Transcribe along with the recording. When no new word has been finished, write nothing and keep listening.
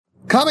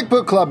Comic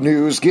Book Club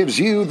News gives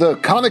you the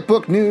comic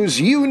book news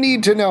you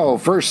need to know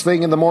first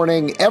thing in the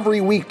morning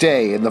every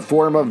weekday in the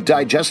form of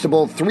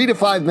digestible 3 to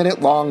 5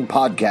 minute long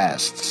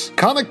podcasts.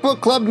 Comic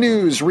Book Club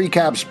News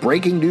recaps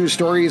breaking news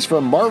stories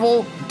from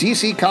Marvel,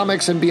 DC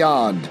Comics, and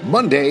beyond,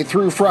 Monday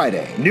through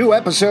Friday. New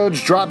episodes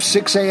drop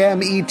 6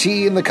 a.m. ET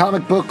in the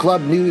Comic Book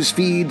Club News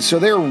feed, so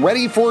they're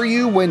ready for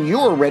you when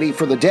you're ready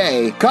for the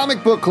day.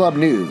 Comic Book Club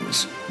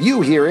News.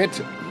 You hear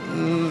it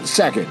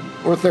second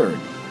or third,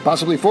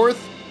 possibly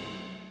fourth.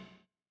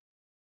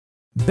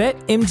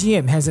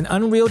 BetMGM has an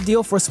unreal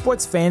deal for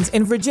sports fans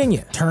in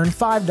Virginia. Turn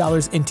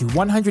 $5 into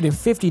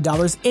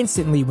 $150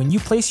 instantly when you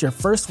place your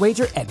first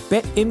wager at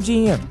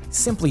BetMGM.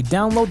 Simply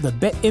download the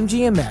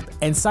BetMGM app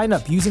and sign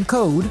up using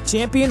code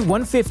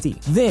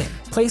Champion150. Then,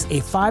 place a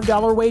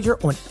 $5 wager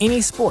on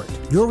any sport.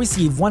 You'll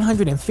receive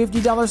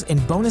 $150 in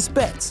bonus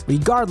bets,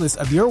 regardless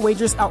of your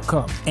wager's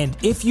outcome. And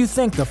if you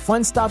think the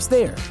fun stops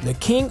there, the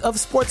King of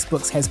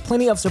Sportsbooks has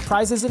plenty of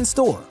surprises in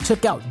store.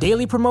 Check out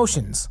daily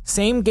promotions,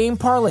 same-game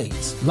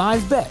parlays,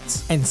 live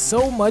bets, and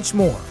so much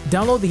more.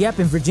 Download the app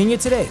in Virginia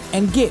today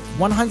and get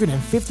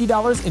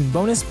 $150 in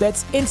bonus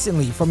bets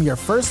instantly from your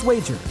first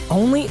wager.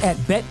 Only at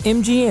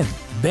BetMGM.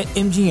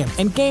 BetMGM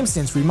and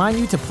GameSense remind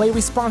you to play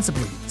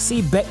responsibly.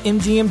 See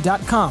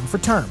BetMGM.com for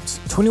terms.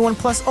 21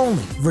 plus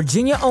only.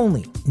 Virginia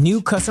only.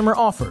 New customer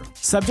offer.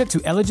 Subject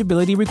to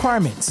eligibility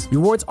requirements.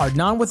 Rewards are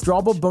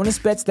non-withdrawable bonus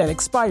bets that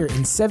expire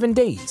in 7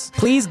 days.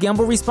 Please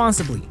gamble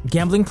responsibly.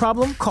 Gambling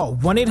problem? Call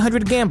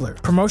 1-800-GAMBLER.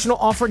 Promotional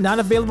offer not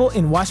available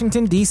in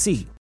Washington,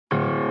 D.C.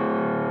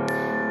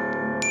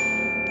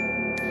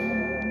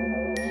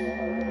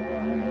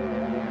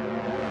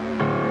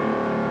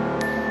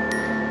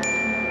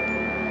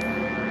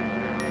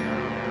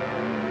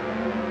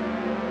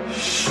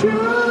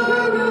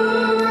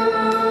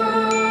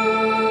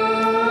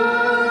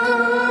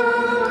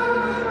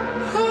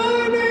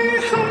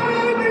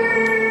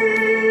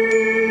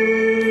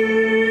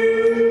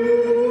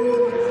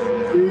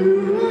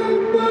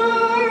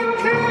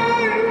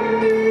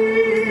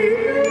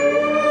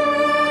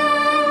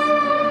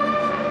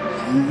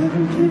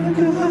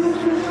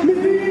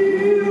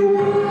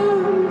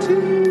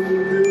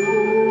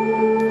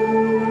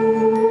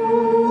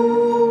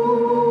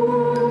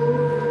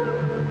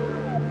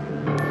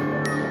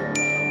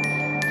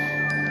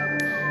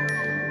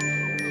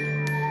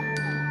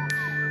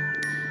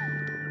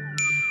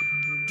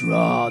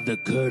 Draw the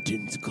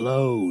curtains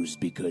closed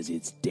because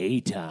it's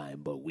daytime,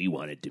 but we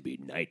want it to be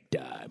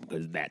nighttime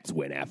because that's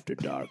when After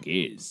Dark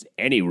is.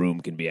 Any room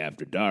can be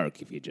After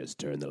Dark if you just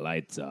turn the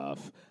lights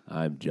off.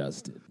 I'm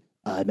Justin.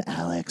 I'm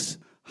Alex.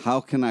 How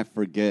can I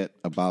forget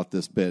about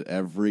this bit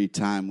every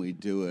time we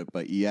do it,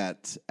 but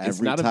yet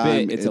every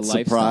time it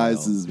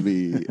surprises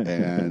me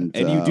and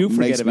you do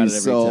forget about it every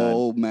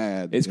so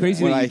mad. It's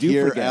crazy when that I you do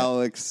hear forget.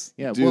 Alex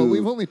Yeah, do. well,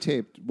 we've only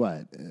taped,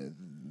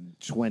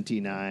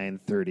 29,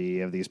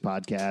 30 of these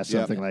podcasts,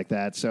 something like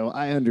that. So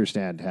I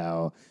understand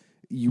how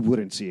you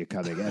wouldn't see it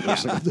coming every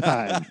single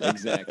time.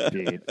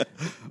 Exactly. Pete.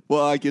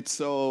 Well, I get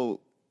so,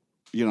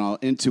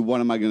 into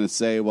what am I going to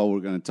say while we're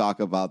going to talk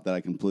about that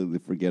I completely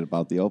forget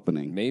about the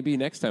opening. Maybe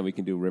next time we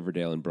can do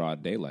Riverdale in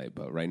broad daylight,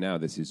 but right now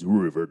this is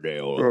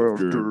Riverdale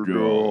After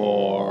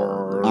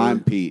Dark.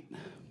 I'm Pete.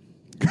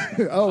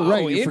 Oh,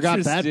 right. You forgot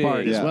that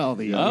part as Yeah. well,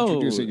 the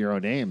introducing your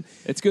own name.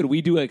 It's good.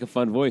 We do like a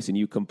fun voice, and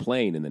you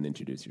complain and then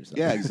introduce yourself.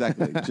 Yeah,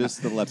 exactly.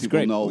 Just to let people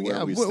great. know Yeah,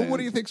 where we stand. what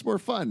do you think's more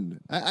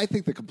fun? I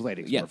think the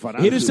complaining is more fun.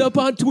 Hit us up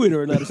on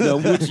Twitter and let us know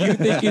which you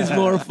think is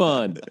more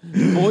fun,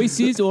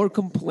 voices or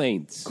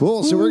complaints.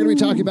 Cool. So we're going to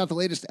be talking about the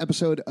latest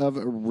episode of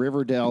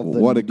Riverdale.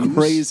 What a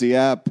crazy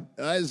app.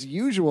 As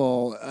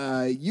usual,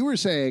 you were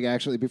saying,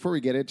 actually, before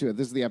we get into it,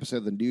 this is the episode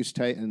of the News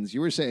Titans.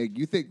 You were saying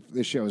you think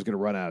this show is going to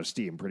run out of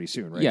steam pretty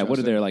soon, right? Yeah, what are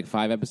Justin? there, like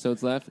 5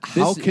 episodes left?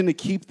 How can it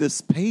keep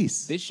this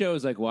pace? This show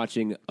is like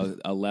watching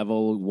a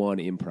level 1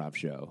 improv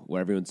show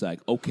where everyone's like,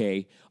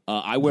 okay,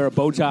 I wear a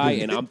bow tie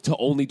and I'm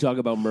only talk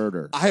about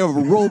murder. I have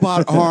a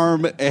robot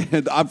arm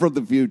and I'm from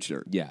the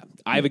future. Yeah.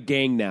 I have a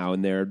gang now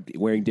and they're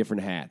wearing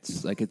different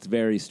hats. Like, it's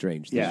very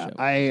strange. This Yeah, show.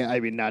 I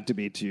mean, not to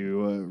be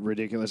too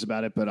ridiculous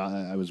about it, but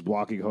I was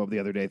walking home the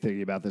other day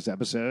thinking about this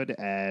episode,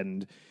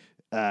 and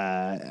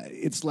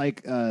it's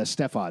like a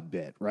Stefan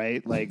bit,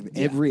 right? Like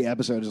every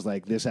episode is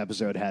like, this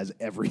episode has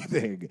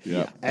everything,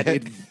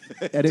 and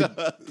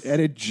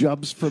it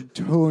jumps from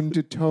tone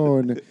to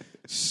tone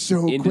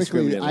so quickly.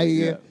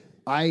 Indiscriminately,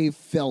 I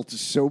felt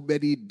so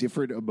many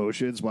different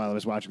emotions while I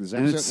was watching this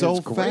episode. And it's so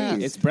great.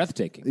 fast. It's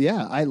breathtaking.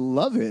 Yeah, I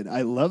love it.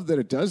 I love that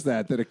it does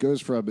that, that it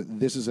goes from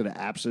this is an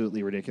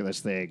absolutely ridiculous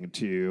thing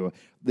to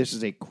this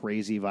is a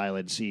crazy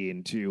violent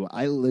scene to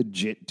I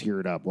legit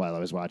teared up while I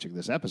was watching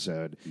this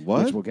episode,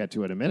 What? which we'll get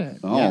to in a minute.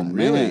 Oh, Yeah.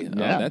 really? Oh,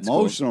 that's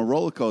cool. Emotional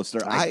roller coaster.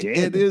 I did.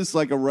 It is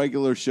like a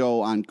regular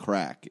show on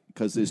crack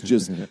because it's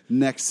just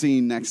next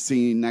scene, next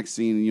scene, next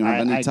scene, and you don't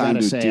have any I time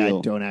gotta to say, deal.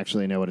 I don't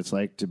actually know what it's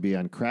like to be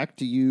on crack.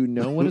 Do you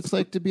know what it's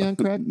like to be on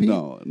crack, Pete?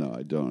 No,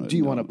 I don't. Do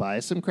you want to buy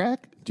some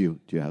crack? Do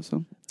you have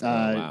some?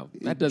 Wow.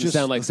 That doesn't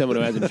sound like someone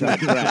who hasn't tried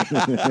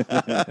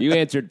crack. You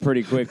answered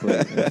pretty quickly.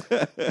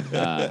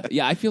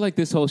 Yeah, I feel like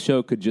this whole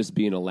show could just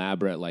be an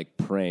elaborate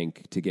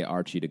prank to get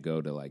Archie to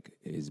go to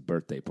his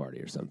birthday party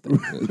or something.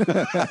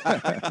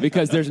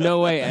 Because there's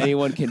no way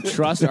anyone can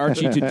trust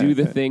Archie to do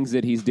the things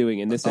that he's doing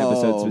in this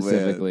episode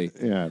specifically.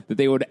 Yeah. That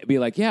they would be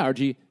like, yeah,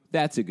 Archie,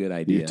 that's a good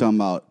idea. You're talking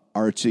about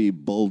Archie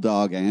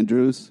Bulldog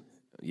Andrews?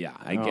 Yeah,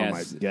 I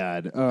guess. Oh, my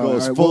God.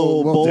 Goes right,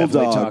 full we'll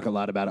definitely bulldog. talk a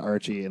lot about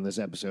Archie in this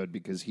episode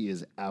because he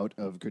is out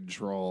of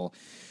control.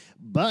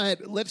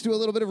 But let's do a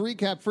little bit of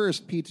recap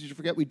first. Pete, did you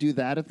forget we do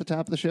that at the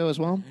top of the show as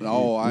well?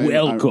 No,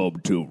 Welcome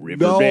to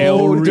Riverdale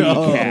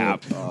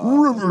Recap.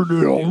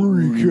 Riverdale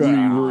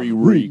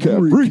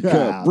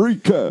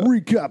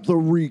Recap the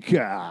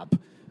recap.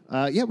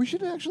 Yeah, we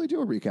should actually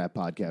do a recap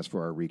podcast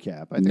for our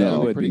recap. I think that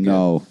would be pretty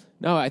good.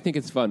 No, I think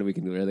it's fun. We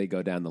can really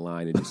go down the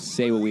line and just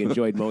say what we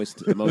enjoyed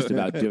most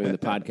about doing the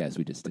podcast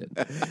we just did.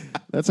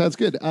 That sounds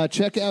good.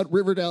 Check out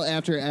Riverdale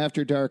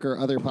After Dark, our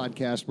other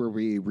podcast where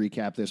we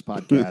recap this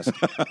podcast.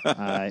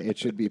 It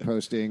should be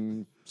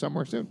posting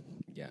somewhere soon.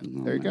 Yeah.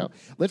 There you go.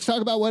 Let's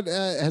talk about what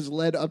has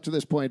led up to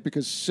this point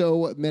because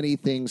so many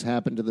things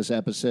happened to this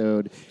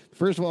episode.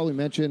 First of all, we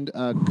mentioned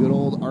good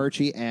old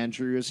Archie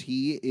Andrews.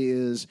 He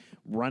is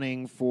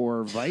running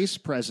for vice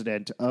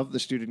president of the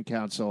student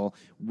council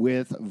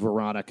with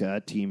Veronica,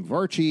 Team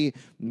Varchie.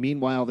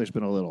 Meanwhile, there's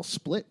been a little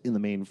split in the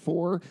main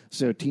four.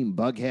 So Team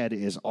Bughead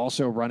is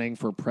also running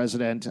for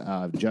president.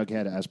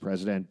 Jughead as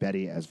president,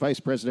 Betty as vice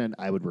president.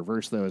 I would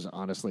reverse those,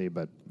 honestly,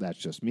 but that's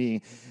just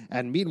me.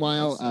 And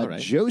meanwhile, right.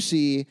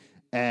 Josie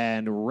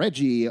and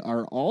Reggie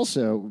are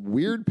also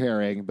weird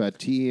pairing, but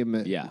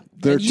team. Yeah,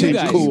 they're team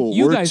cool.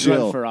 You We're guys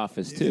chill. run for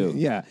office too.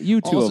 Yeah,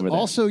 you two also, over there.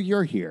 Also,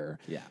 you're here.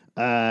 Yeah.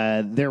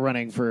 They're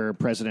running for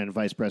president and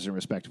vice president,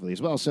 respectively,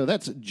 as well. So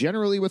that's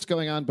generally what's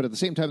going on. But at the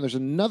same time, there's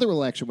another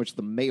election, which is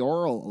the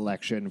mayoral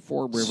election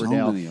for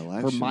Riverdale. So many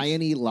elections.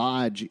 Hermione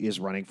Lodge is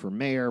running for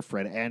mayor.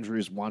 Fred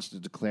Andrews wants to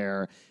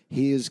declare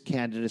his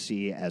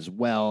candidacy as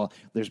well.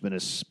 There's been a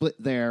split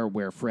there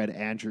where Fred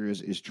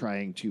Andrews is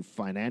trying to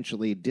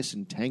financially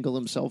disentangle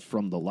himself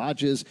from the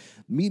lodges.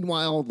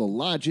 Meanwhile, the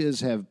lodges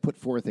have put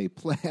forth a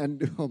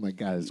plan. Oh, my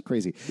God, it's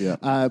crazy.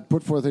 Yeah.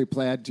 Put forth a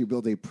plan to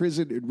build a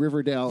prison in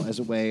Riverdale as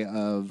a way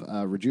of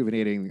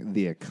rejuvenating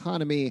the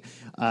economy.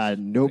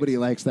 Nobody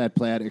likes that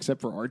plan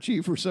except for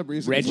Archie for some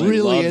reason. Reggie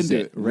really loves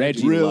into it.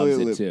 Reggie really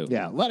loves it too.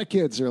 Yeah, a lot of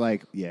kids are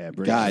like, yeah,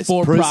 bring Guys,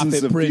 For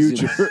prison's the profit prisons.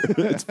 future.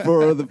 It's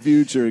for the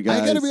future,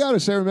 guys. I got to be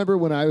honest. I remember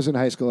when I was in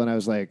high school and I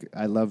was like,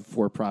 I love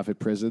for-profit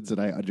prisons and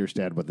I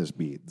understand what this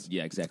means.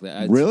 Yeah, exactly.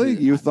 Really?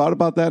 You thought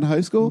about that in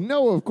high school?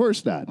 No, of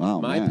course not.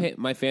 Oh, man.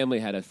 My family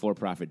had a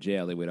for-profit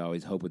jail. They would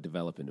always hope would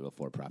develop into a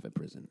for-profit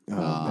prison,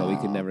 but we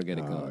could never get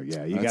it going. Oh,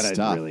 yeah, you That's got to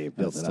tough. really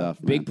build That's it up.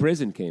 tough, Big man.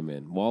 prison came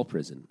in, Wall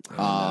Prison.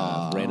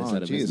 And, ran us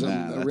out of Geez,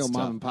 business. a real that's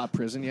mom tough. and pop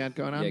prison you had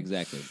going on? Yeah,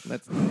 exactly.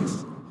 That's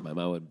nice. My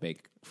mom would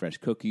bake fresh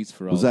cookies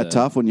for all. Was that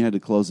tough when you had to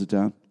close it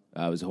down?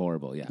 It was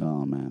horrible. Yeah,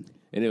 Oh, man.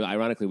 and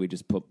ironically, we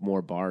just put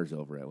more bars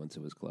over it once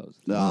it was closed.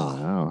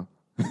 Wow.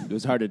 It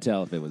was hard to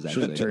tell if it was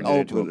Should have actually. turned it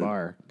into a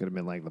bar. Could have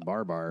been like the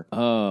bar.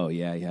 Oh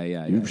yeah.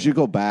 You should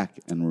go back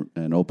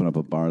and open up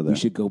a bar there. We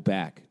should go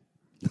back.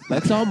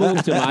 Let's all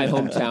move to my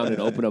hometown and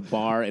open a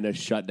bar in a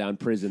shut-down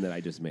prison that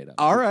I just made up.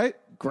 All right.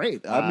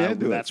 Great. I'm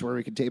into it. That's where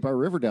we can tape our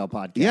Riverdale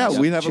podcast. Yeah,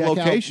 we'd have a Check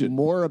location. Out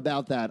more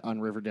about that on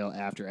Riverdale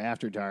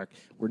After Dark.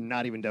 We're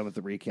not even done with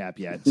the recap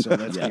yet, so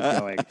let's keep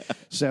going.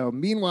 So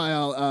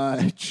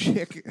meanwhile,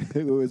 Chick,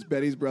 who is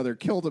Betty's brother,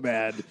 killed a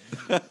man.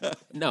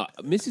 No,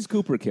 Mrs.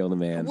 Cooper killed a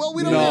man. Well,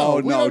 we don't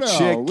know. We don't know.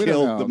 Chick We don't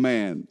killed know. the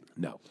man.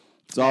 No.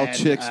 It's all And,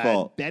 Chick's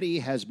fault. Betty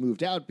has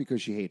moved out because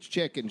she hates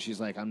Chick, and she's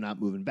like, I'm not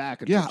moving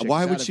back. Until Yeah, Chick's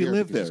why out would of she here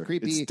live because there? It's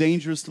creepy. It's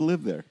dangerous to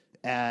live there.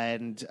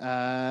 And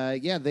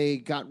they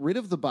got rid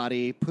of the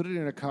body, put it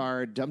in a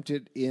car, dumped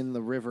it in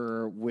the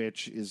river,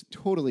 which is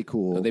totally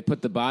cool. They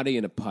put the body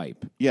in a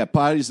pipe. Yeah,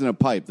 body's in a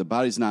pipe. The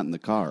body's not in the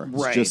car.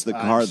 It's Right. just the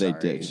I'm car they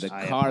sorry. ditched. The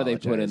I car they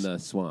put in apologize. the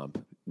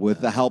swamp.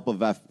 With the help of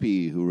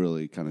FP, who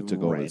really kind of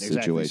took over the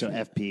Exactly. situation. So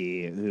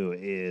FP, who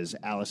is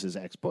Alice's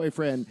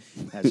ex-boyfriend,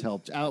 has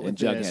helped out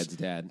with And this. Jughead's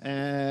dad.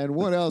 And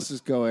what else is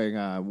going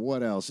on?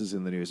 What else is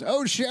in the news?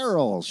 Oh,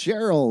 Cheryl.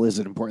 Cheryl is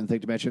an important thing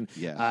to mention.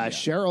 Yeah.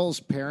 Cheryl's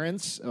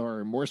parents,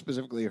 or more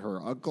specifically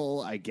her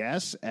uncle, I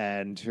guess,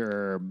 and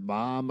her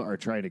mom are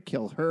trying to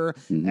kill her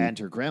and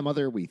her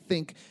grandmother, we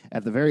think.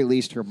 At the very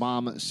least, her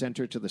mom sent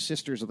her to the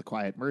Sisters of the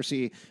Quiet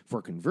Mercy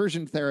for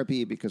conversion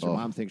therapy because her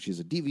mom thinks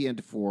she's a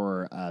deviant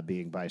for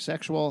being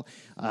bisexual.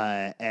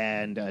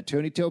 And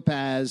Tony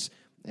Topaz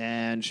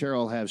and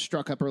Cheryl have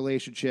struck up a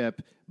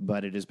relationship,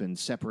 but it has been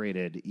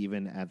separated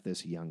even at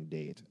this young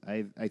date.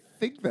 I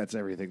think that's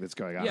everything that's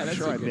going on. Yeah, I'm that's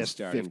sure a I good missed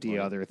starting 50 point.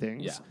 other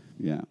things. Yeah.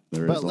 Yeah,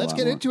 there is But a let's lot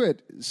get more. into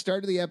it.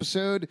 Start of the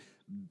episode,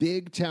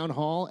 big town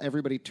hall.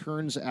 Everybody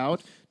turns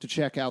out to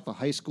check out the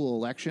high school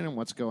election and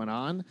what's going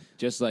on.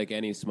 Just like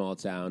any small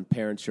town,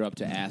 parents show up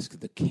to ask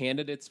the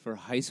candidates for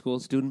high school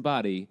student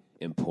body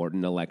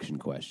important election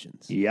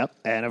questions. Yep.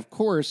 And of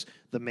course,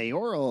 the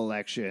mayoral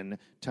election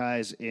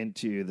ties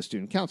into the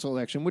student council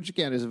election, which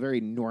again is a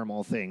very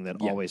normal thing that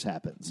always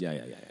happens. Yeah,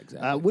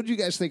 exactly. What did you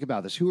guys think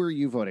about this? Who are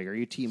you voting? Are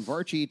you Team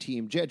Varchi,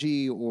 Team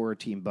Jeji, or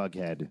Team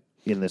Bughead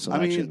in this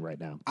election right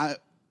now?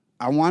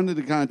 I wanted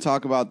to kind of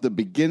talk about the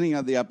beginning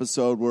of the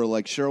episode where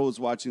like Cheryl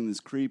was watching this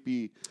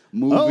creepy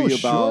movie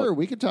about. Sure,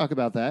 we could talk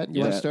about that.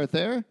 You want to start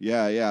there?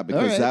 Yeah,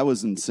 because that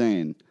was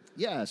insane.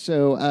 Yeah,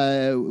 so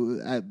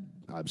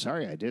I'm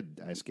sorry,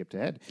 I skipped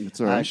ahead.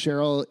 It's all right.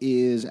 Cheryl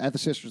is at the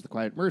Sisters of the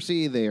Quiet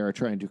Mercy. They are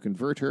trying to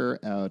convert her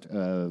out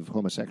of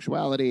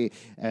homosexuality,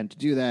 and to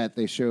do that,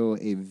 they show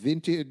a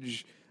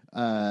vintage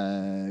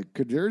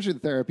conversion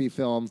therapy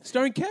film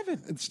starring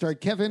Kevin. It starred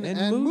Kevin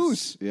and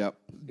Moose. Yep.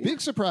 Big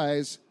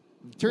surprise.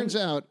 Turns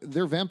out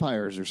they're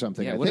vampires or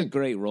something. Yeah, I what think. a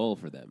great role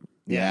for them.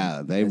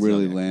 Yeah, they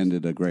really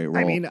landed a great role.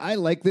 I mean, I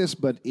like this,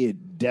 but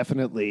it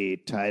definitely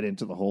tied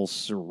into the whole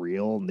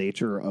surreal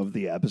nature of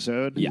the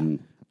episode. Yeah.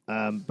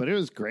 But it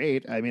was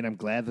great. I mean, I'm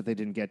glad that they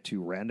didn't get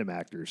two random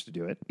actors to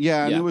do it.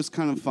 Yeah, and it was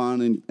kind of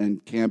fun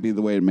and campy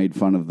the way it made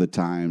fun of the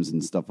times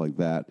and stuff like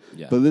that.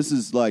 Yeah. But this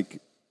is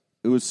like,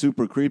 it was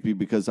super creepy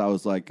because I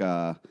was like,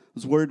 I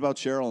was worried about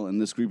Cheryl in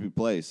this creepy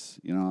place.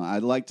 You know, I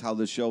liked how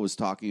the show was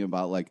talking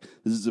about like,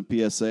 this is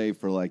a PSA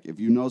for like, if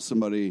you know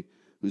somebody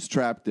who's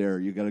trapped there,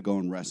 you got to go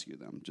and rescue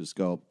them. Just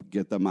go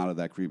get them out of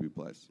that creepy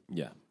place.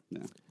 Yeah.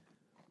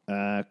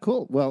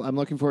 Cool. Well, I'm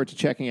looking forward to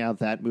checking out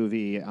that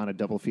movie on a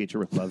double feature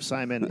with Love,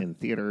 Simon in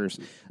theaters.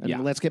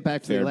 And let's get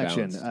back to the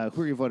election.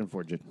 Who are you voting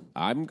for, Jim?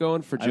 I'm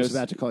going for I was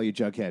about to call you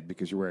Jughead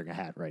because you're wearing a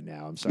hat right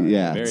now. I'm sorry.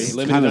 Yeah, Very it's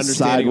limited kind of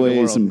understanding of the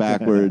sideways world. and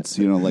backwards,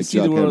 you know, like See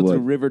the Jughead world through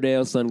would.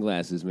 Riverdale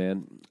sunglasses,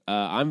 man.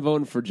 I'm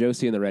voting for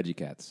Josie and the Reggie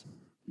Cats.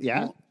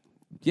 Yeah?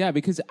 Yeah,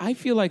 because I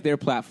feel like their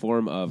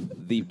platform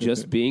of the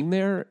just being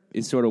there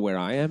is sort of where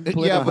I am.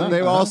 Yeah, but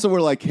they also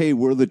were like, hey,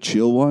 we're the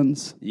chill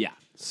ones. Yeah.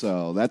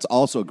 So that's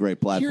also a great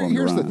platform.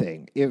 Here's to the run.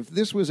 thing. If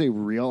this was a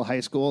real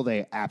high school,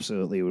 they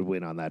absolutely would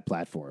win on that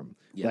platform.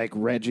 Yeah. Like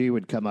Reggie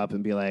would come up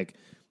and be like,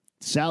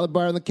 salad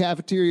bar in the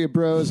cafeteria,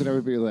 bros. And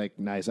everybody would be like,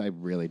 nice, I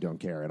really don't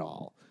care at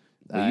all.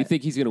 You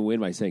think he's going to win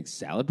by saying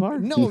salad bar?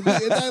 No,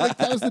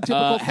 that was the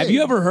typical thing. Have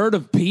you ever heard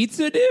of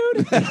pizza,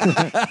 dude?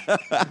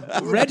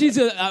 Reggie's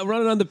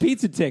running on the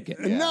pizza ticket.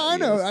 No, I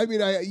know. I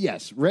mean,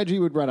 yes, Reggie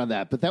would run on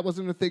that, but that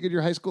wasn't a thing in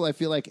your high school. I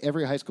feel like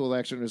every high school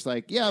election was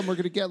like, yeah, we're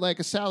going to get like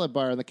a salad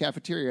bar in the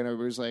cafeteria, and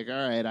everybody's like,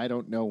 all right, I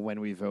don't know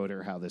when we vote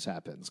or how this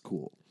happens.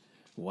 Cool.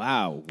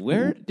 Wow.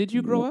 Where did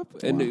you grow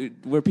up? And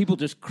were people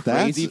just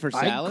crazy for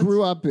salads? I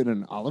grew up in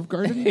an Olive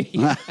Garden.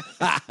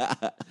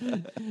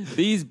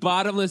 These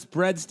bottomless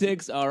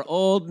breadsticks are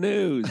old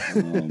news.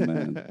 Oh,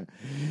 man.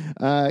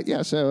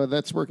 Yeah, so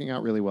that's working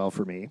out really well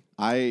for me.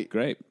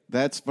 Great.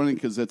 That's funny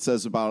because it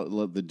says about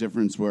the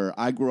difference where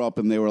I grew up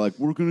and they were like,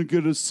 we're going to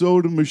get a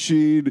soda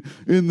machine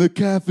in the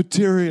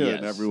cafeteria. Yes.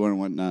 And everyone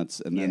went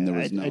nuts. And then there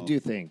was I do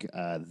think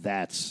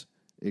that's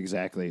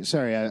exactly.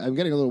 Sorry, I'm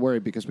getting a little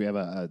worried because we have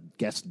a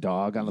guest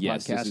dog on the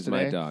podcast This is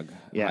today. my dog.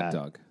 Yeah. Hot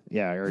dog.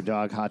 Yeah, our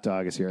dog, Hot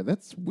Dog, is here.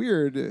 That's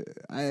weird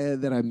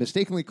that I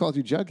mistakenly called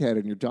you Jughead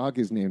and your dog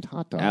is named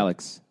Hot Dog.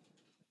 Alex,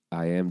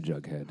 I am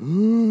Jughead.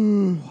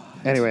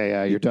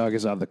 Anyway, your dog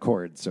is on the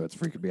cord, so it's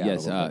freaking me out.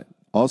 Yes. a little bit.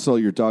 Also,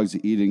 your dog's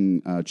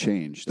eating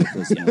change. That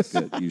doesn't look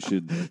good. You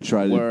should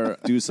try to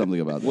do something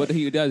about that. What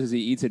he does is he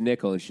eats a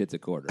nickel and shits a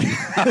quarter.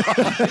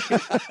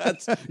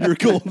 Your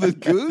golden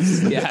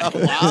goose? Yeah.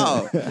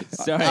 Wow.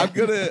 Sorry.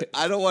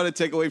 I don't want to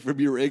take away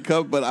from your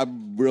income, but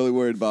I'm really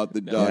worried about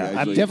the dog.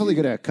 I'm definitely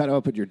going to cut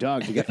open your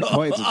dog to get the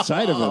coins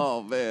inside of him.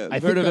 Oh, man.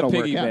 I've heard of a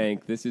piggy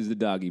bank. This is the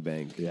doggy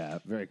bank. Yeah,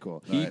 very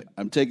cool. All right,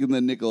 I'm taking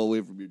the nickel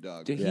away from your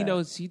dog. He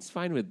knows he's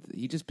fine with.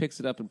 He just picks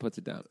it up and puts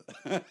it down.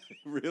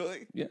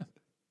 Really? Yeah.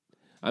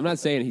 I'm not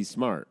saying he's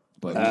smart,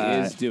 but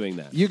he is doing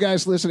that. You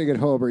guys listening at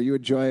home, are you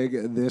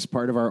enjoying this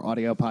part of our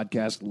audio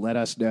podcast? Let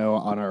us know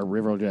on our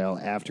Riverdale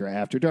After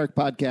Dark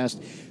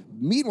podcast.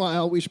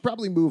 Meanwhile, we should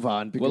probably move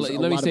on. Because Well,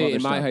 let me say,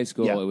 in my high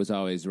school, it was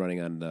always running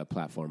on the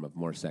platform of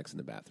more sex in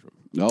the bathroom.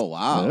 Oh,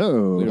 wow.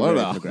 Oh, What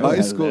a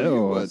high school you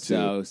Hello. went to.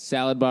 So,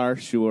 salad bar,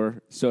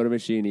 sure. Soda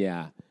machine,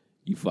 yeah.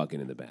 You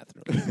fucking in the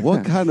bathroom.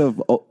 What kind of...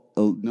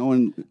 no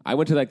one... I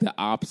went to like the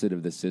opposite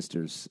of the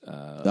sisters.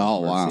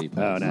 wow. Mercy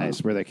place. Oh,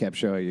 nice. Where they kept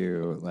showing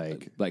you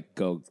Like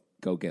go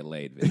get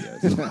laid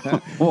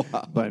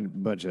videos.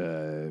 bunch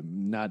of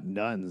not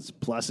nuns,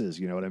 pluses.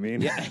 You know what I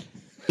mean? Yeah.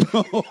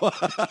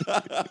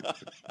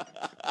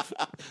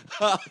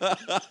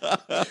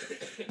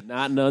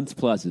 Not nuns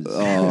pluses.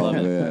 I love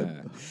it.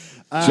 Man.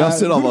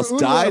 Justin almost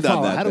died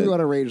on that. How do we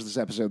want to arrange this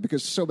episode?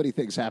 Because so many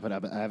things happen.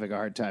 I'm having a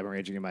hard time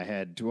arranging in my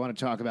head. Do we want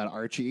to talk about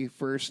Archie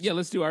first? Yeah,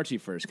 let's do Archie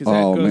first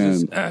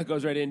because that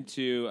goes right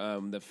into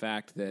the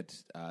fact that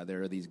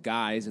there are these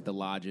guys at the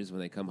lodges when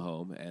they come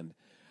home, and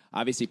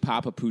obviously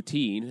Papa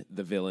Poutine,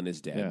 the villain, is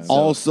dead. Yeah. So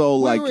Also,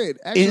 Wait,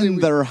 actually, in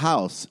their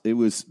house, they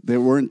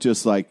weren't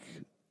just like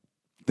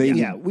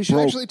We should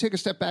broke- actually take a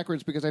step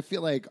backwards because I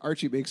feel like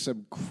Archie makes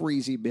some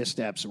crazy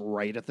missteps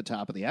right at the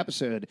top of the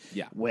episode.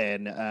 Yeah.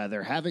 When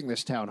they're having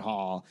this town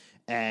hall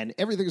and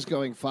everything's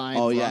going fine.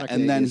 Oh, yeah, Veronica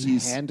and then is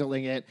he's-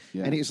 handling it,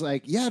 Yeah. and he's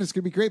like, "Yeah, it's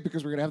going to be great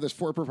because we're going to have this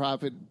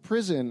for-profit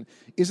prison.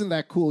 Isn't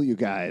that cool, you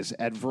guys?"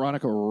 And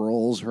Veronica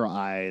rolls her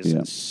eyes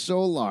Yeah.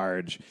 so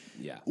large.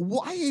 Yeah.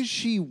 Why is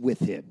she with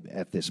him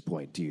at this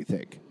point? Do you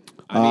think?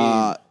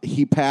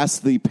 He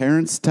passed the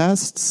parents'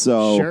 test,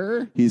 so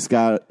Sure.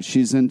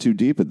 she's in too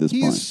deep at this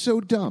He point. is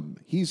so dumb.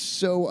 He's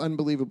so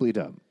unbelievably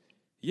dumb.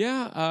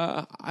 Yeah,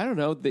 I don't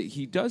know.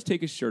 He does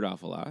take his shirt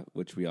off a lot,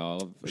 which we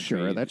all have Sure,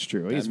 agreed. that's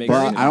true. That He's makes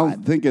very sense. But I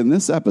don't think in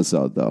this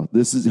episode, though.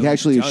 He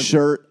actually has doesn't.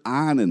 shirt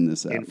on in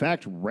this In episode.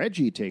 fact,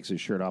 Reggie takes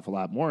his shirt off a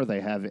lot more.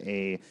 They have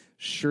a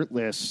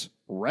shirtless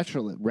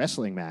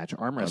wrestling match,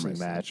 arm wrestling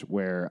match,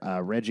 where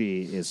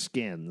Reggie is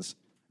Skins,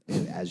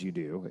 as you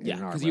do. in Yeah,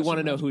 an arm because you want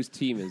to wrestling know match. whose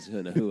team is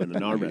who in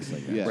an arm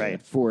wrestling match. Yeah.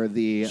 Right, for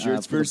the,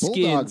 Shirts for the for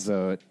Bulldog Skins.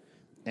 vote.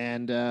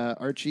 And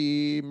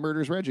Archie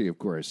murders Reggie, of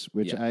course,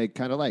 which Yeah. I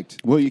kind of liked.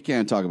 Well, you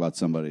can't talk about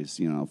somebody's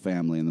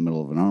family in the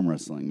middle of an arm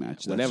wrestling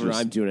match. That's Whenever just-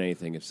 I'm doing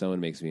anything, if someone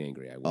makes me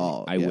angry, I win.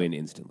 Oh, I yeah. win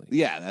instantly.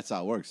 yeah, that's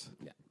how it works.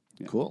 Yeah.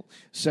 Cool.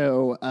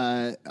 So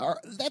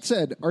that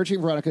said, Archie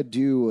and Veronica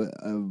do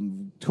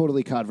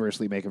totally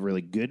conversely make a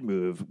really good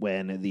move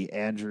when the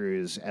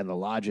Andrews and the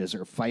Lodges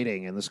are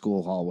fighting in the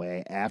school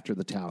hallway after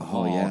the town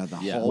hall. yeah, the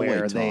hallway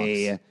where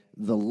talks.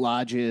 the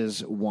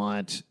Lodges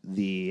want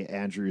the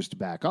Andrews to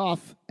back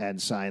off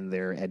and sign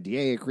their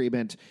NDA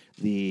agreement.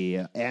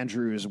 The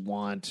Andrews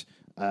want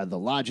the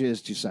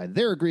Lodges to sign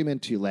their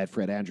agreement to let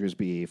Fred Andrews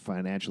be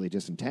financially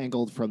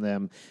disentangled from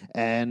them.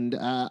 And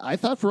I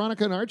thought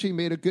Veronica and Archie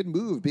made a good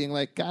move, being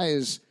like,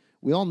 guys,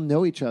 we all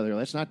know each other.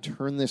 Let's not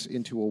turn this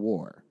into a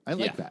war. I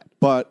like Yeah. that.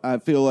 But I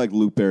feel like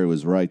Luke Perry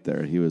was right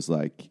there. He was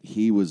like,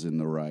 he was in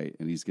the right,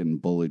 and he's getting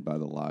bullied by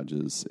the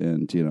Lodges.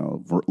 And,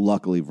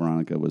 luckily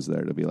Veronica was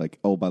there to be like,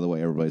 oh, by the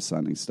way, everybody's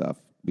signing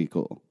stuff. Be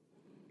cool.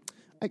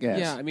 I guess.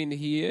 Yeah, I mean,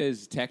 he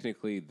is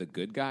technically the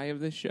good guy of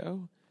this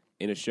show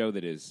in a show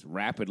that is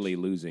rapidly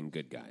losing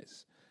good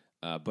guys.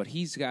 But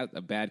he's got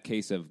a bad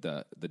case of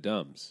the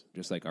dumbs,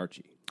 just like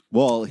Archie.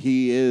 Well,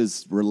 he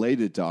is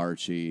related to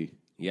Archie,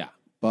 Yeah,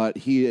 but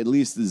he at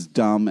least is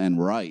dumb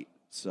and right.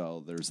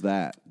 So there's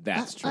that.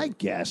 that's true. I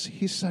guess.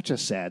 He's such a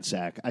sad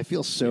sack. I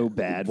feel so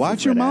bad. for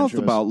Watch your Fred mouth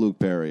Andrews. about Luke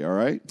Perry, all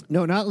right?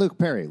 No, not Luke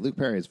Perry. Luke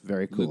Perry is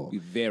very cool.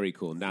 Very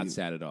cool. Not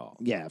sad at all.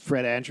 Yeah,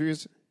 Fred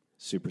Andrews,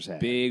 super sad.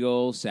 Big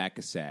old sack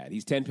of sad.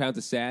 He's 10 pounds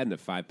of sad in a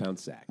 5-pound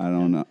sack. I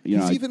don't know. He's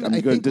I'm even, going I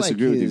to think,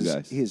 disagree like with his, you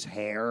guys. His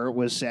hair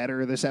was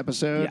sadder this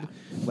episode.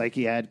 Yeah. Like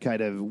he had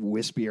kind of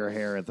wispier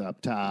hair at the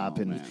up top,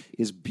 and man.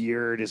 his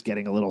beard is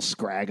getting a little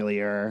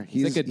scragglier.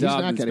 He's like a dog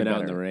not that's getting been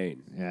out in better. the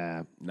rain.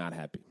 Yeah. Not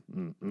happy.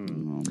 Oh,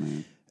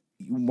 man.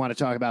 You want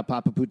to talk about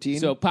Papa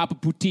Poutine? So Papa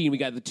Poutine, we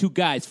got the two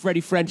guys,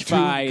 Freddie French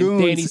Fry Two and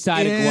goons Danny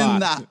Side of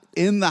in Guac.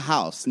 in the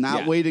house,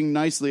 not Yeah. waiting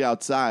nicely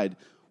outside,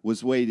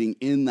 was waiting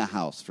in the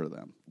house for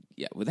them.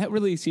 Yeah, well, that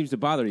really seems to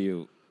bother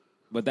you,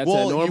 but that's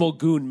Well, a normal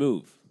goon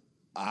move.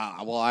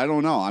 Well, I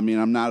don't know. I mean,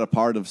 I'm not a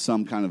part of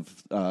some kind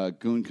of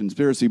goon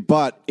conspiracy,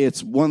 but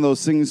it's one of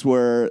those things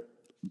where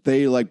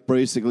they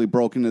basically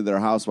broke into their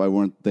house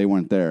while they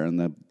weren't there, and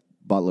the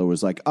butler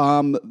was like,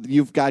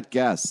 "You've got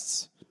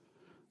guests."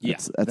 Yeah,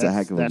 That's a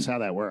heck of a. That's how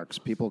that works.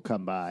 People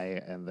come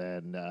by, and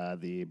then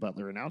the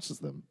butler announces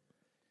them.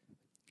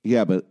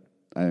 Yeah, but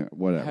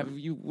whatever. Have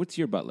you? What's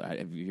your butler?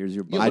 Here's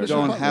your Yeah, butler. I what does your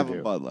don't butler have do?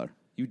 a butler.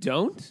 You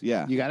don't?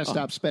 Yeah. You got to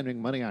stop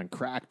spending money on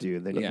crack,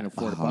 dude. Then you Yeah. can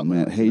afford a Oh, butler.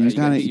 man. Hey, You you gotta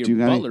got any? get Do your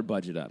you got butler any?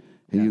 budget up.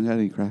 Hey, you got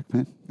any crack,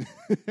 man?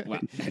 Wow.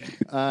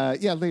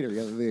 Yeah,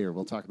 later.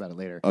 We'll talk about it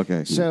later.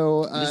 Okay.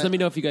 So, Just let me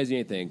know if you guys need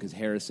anything, because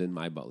Harrison,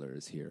 my butler,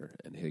 is here,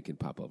 and he can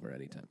pop over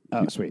anytime.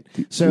 oh, sweet.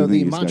 you So think the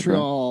he's got crack?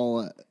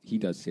 Montreal He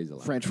does say a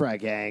lot. French Fry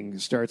Gang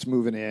starts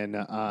moving in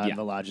on Yeah.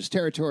 the Lodge's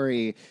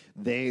territory.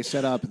 They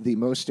set up the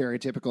most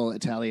stereotypical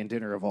Italian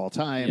dinner of all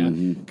time, Yeah.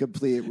 Mm-hmm.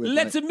 complete with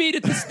Let's meet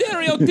at the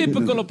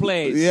stereotypical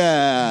place.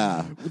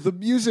 Yeah. the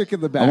music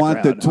in the I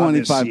want background. the on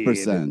this 25%.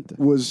 scene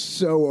was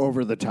so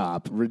over the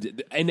top.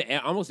 And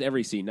almost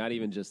every scene, not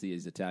even just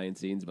these Italian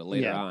scenes, but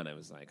later Yeah. on, I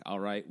was like, all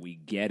right, we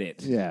get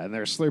it. Yeah, and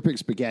they're slurping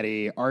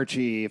spaghetti.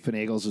 Archie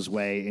finagles his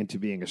way into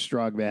being a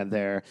strongman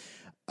there.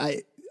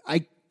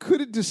 I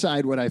couldn't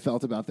decide what I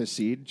felt about this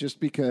scene just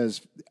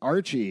because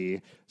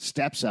Archie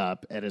steps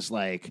up and is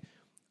like,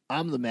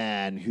 I'm the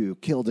man who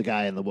killed a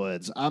guy in the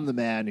woods. I'm the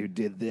man who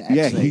did the X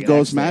Yeah, thing he and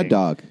goes X Mad thing."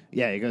 Dog.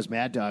 Yeah, he goes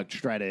Mad Dog to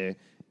try to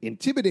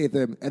intimidate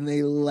them, and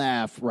they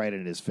laugh right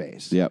in his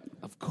face. Yep.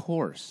 Of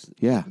course.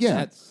 Yeah. Yeah.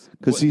 That's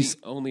 'Cause what he's-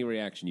 the only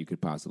reaction you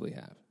could possibly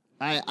have.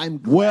 I'm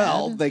glad.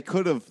 Well, they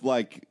could have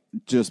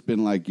just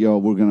been like, "Yo,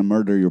 we're gonna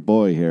murder your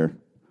boy here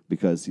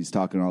because he's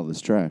talking all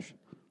this trash."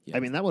 I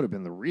mean, that would have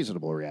been the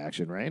reasonable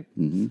reaction, right?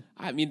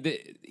 I mean,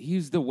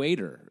 he's the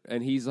waiter,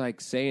 and he's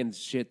like saying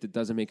shit that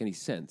doesn't make any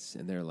sense.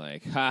 And they're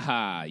like, "Ha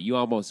ha, you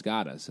almost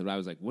got us." And I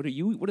was like, "What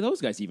are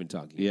those guys even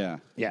talking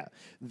about?" Yeah.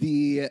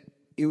 Yeah.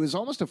 It was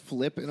almost a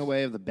flip in a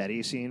way of the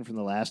Betty scene from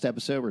the last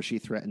episode where she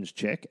threatens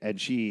Chick,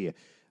 and she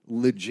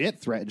legit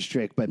threatens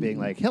Trick by being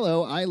like,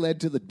 hello, I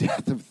led to the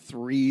death of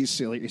 3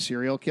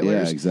 serial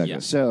killers. Yeah, exactly. Yeah.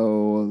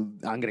 So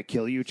I'm going to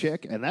kill you,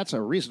 Chick. And that's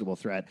a reasonable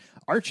threat.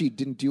 Archie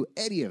didn't do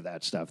any of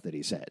that stuff that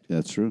he said.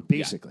 That's true.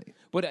 Basically.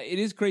 But it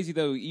is crazy,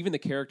 though. Even the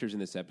characters in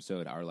this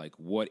episode are like,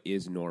 what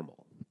is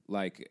normal?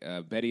 Like,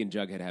 Betty and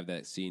Jughead have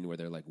that scene where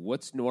they're like,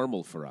 what's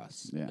normal for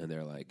us? Yeah. And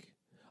they're like,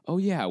 oh,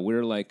 yeah,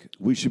 we're like...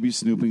 We should be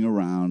snooping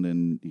around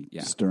and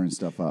Yeah. stirring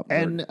stuff up.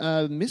 And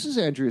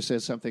Mrs. Andrews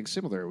says something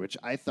similar, which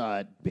I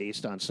thought,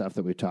 based on stuff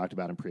that we talked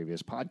about in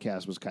previous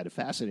podcasts, was kind of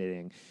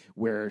fascinating,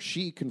 where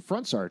she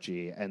confronts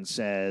Archie and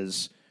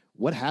says,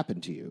 what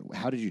happened to you?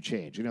 How did you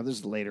change? You know, this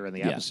is later in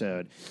the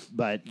episode,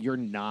 but you're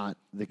not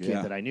the kid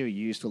Yeah. that I knew.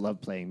 You used to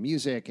love playing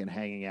music and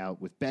hanging out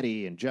with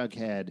Betty and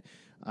Jughead.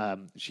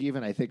 She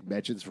even, I think,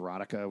 mentions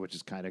Veronica, which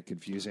is kind of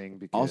confusing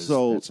because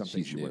Also, that's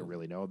something she's she new. wouldn't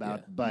really know about.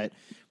 Yeah. But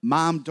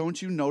Mom,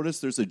 don't you notice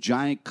there's a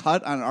giant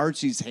cut on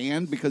Archie's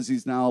hand because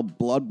he's now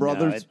blood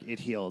brothers? no, it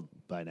healed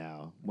by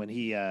now. When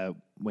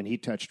he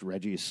touched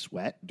Reggie's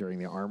sweat during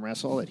the arm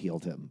wrestle, it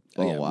healed him.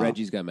 Oh, yeah, wow.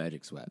 Reggie's got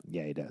magic sweat.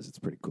 Yeah, he does. It's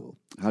pretty cool.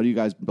 How do you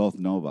guys both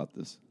know about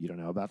this? You don't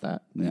know about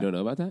that? You don't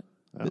know about that?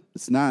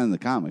 It's not in the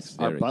comics.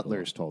 Our Very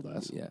butlers told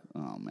us. Yeah.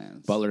 Oh,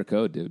 man. Butler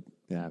code, dude.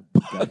 Yeah.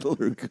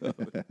 Butler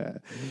code.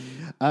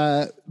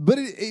 But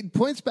it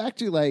points back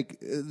to like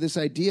this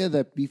idea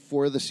that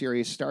before the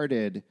series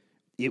started,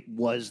 it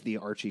was the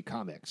Archie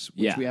comics,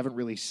 which Yeah. we haven't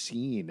really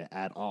seen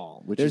at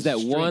all. Which There's is that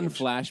one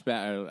strange.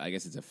 flashback, or I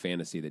guess it's a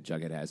fantasy that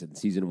Jughead has in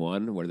season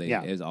 1 where they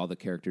Yeah. has all the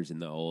characters in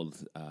the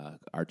old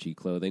Archie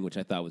clothing, which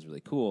I thought was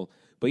really cool.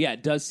 But yeah,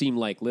 it does seem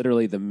like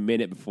literally the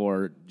minute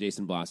before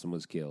Jason Blossom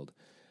was killed,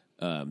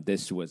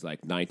 this was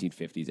like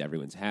 1950s,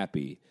 everyone's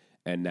happy,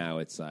 and now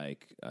it's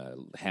like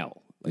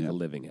hell, like a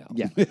living hell.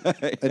 Yeah,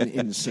 an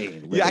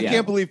insane. Yeah, I Yeah.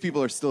 can't believe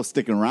people are still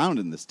sticking around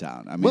in this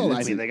town. I mean, Well, I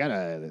it's- mean, they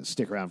gotta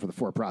stick around for the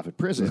for-profit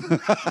prison.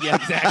 Yeah,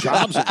 exactly.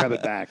 Jobs are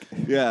coming back.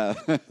 yeah.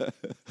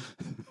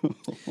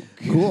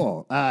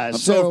 Cool. I'm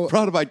so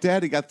proud of my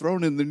dad. He got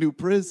thrown in the new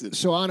prison.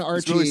 So on He's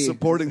Archie, really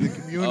supporting the Oh,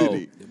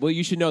 community. well,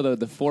 you should know though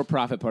the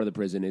for-profit part of the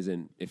prison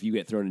isn't if you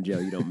get thrown in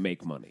jail, you don't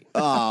make money.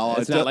 Oh,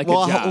 It's not like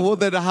well, a job. well,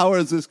 then how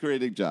is this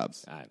creating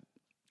jobs?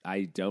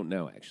 I don't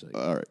know actually.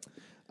 All right.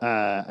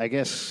 I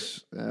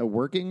guess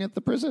working at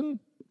the prison.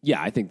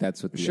 Yeah, I think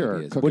that's what the Sure,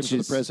 idea is. cooking Which for the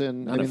is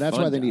prison. not I a mean, that's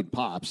fun why they job. need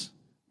Pops.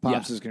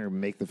 Pops Yeah. is going to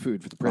make the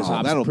food for the prison.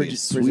 Oh, that'll be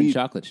prison sweet.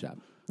 chocolate shop.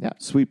 Yeah.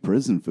 Sweet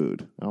prison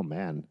food. Oh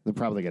man, they'll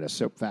probably get a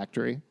soap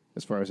factory.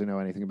 As far as I know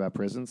anything about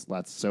prisons,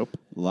 lots of soap.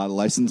 A lot of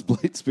license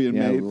plates being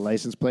Yeah, made.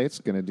 license plates.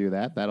 Going to do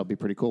that. That'll be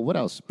pretty cool. What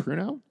else?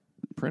 Pruno.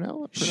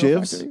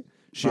 Shivs. factory?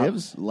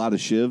 Shivs. A lot of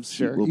shivs.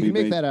 Sure. will You be can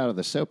make made. that out of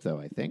the soap, though.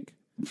 I think.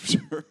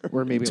 Sure.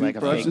 Or maybe like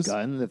a fake Toothbrushes.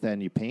 gun that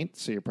then you paint.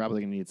 So you're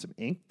probably going to need some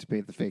ink to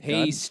paint the fake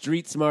Hey, gun.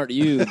 street smart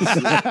youths.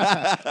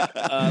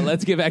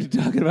 Let's get back to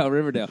talking about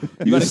Riverdale.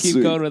 You want to keep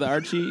Sweet. going with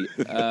Archie?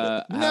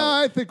 No,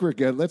 I think we're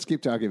good. Let's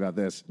keep talking about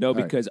this. No, All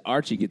right. because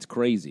Archie gets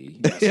crazy.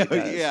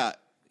 Yeah.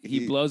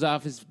 He blows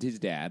off his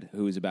dad,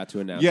 who is about to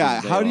announce.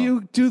 Yeah, his how do day you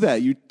off. do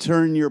that? You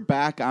turn your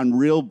back on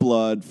real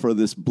blood for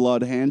this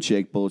blood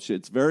handshake bullshit.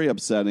 It's very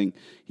upsetting.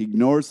 He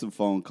ignores the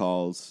phone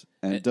calls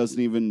and doesn't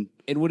even.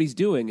 And what he's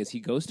doing is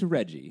he goes to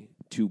Reggie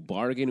to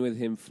bargain with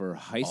him for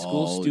high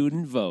school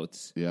student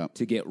votes Yeah.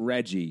 to get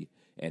Reggie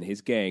and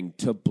his gang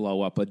to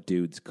blow up a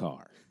dude's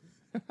car.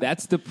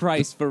 That's the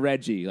price for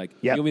Reggie. Like,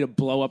 Yep. you want me to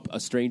blow up a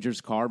stranger's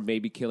car,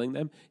 maybe killing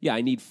them? Yeah, I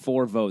need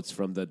 4 votes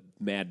from the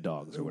Mad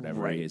Dogs or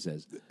whatever he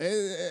says.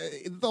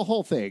 The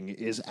whole thing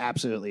is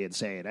absolutely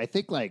insane. I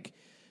think like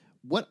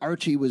what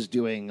Archie was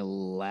doing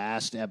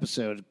last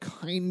episode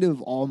kind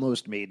of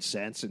almost made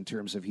sense in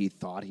terms of he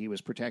thought he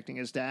was protecting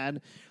his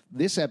dad.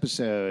 This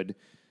episode,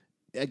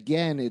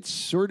 again, it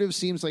sort of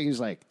seems like he's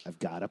like, I've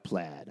got a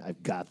plan.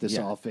 I've got this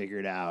all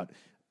figured out.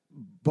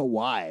 But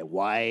why?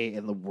 Why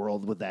in the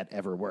world would that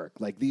ever work?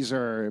 Like, these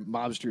are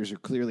mobsters who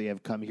clearly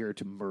have come here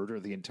to murder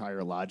the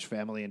entire Lodge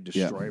family and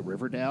destroy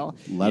Riverdale.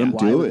 Let 'em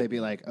Why do would it. they be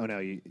like, oh no,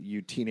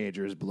 you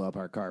teenagers blew up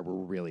our car. We're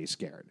really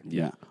scared.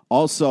 Yeah.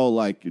 Also,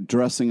 like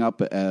dressing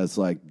up as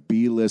like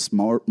B-list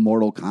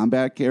Mortal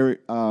Kombat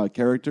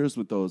characters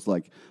with those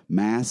like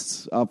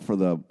masks up for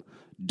the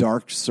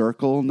Dark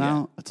Circle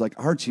now. It's like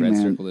Archie, Red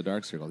man. Circle, the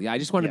Dark Circle. Yeah, I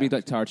just want to be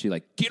like to Archie,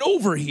 like, get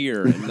over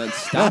here and then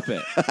stop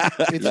it.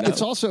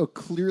 It's also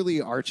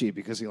clearly Archie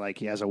because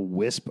he has a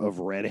wisp of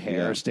red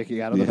hair sticking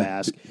out of the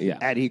mask. Yeah.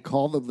 And he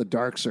called them the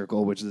Dark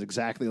Circle, which is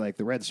exactly like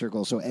the Red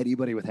Circle, so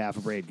anybody with half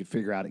a brain could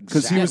figure out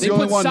 'Cause he exactly. was They the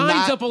only put one signs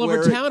not up all over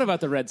wearing- town about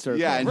the Red Circle.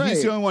 Yeah, and he's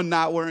Right. the only one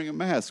not wearing a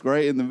mask,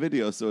 right, in the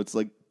video. So it's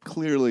like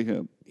clearly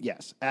him.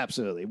 Yes,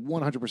 absolutely.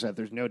 100%.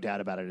 There's no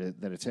doubt about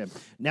it that it's him.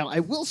 Now, I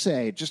will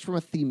say, just from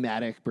a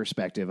thematic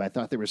perspective, I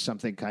thought there was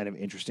something kind of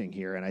interesting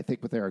here. And I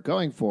think what they are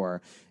going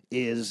for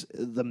is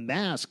the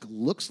mask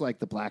looks like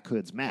the Black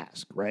Hood's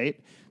mask, right?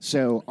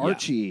 So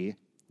Archie,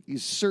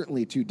 he's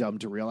certainly too dumb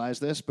to realize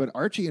this, but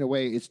Archie, in a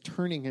way, is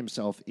turning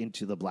himself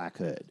into the Black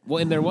Hood. Well,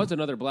 and there was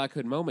another Black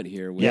Hood moment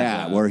here. With,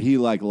 Where he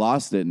like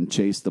lost it and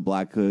chased the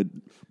Black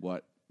Hood.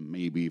 What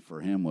maybe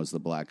for him was the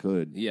Black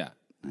Hood. Yeah.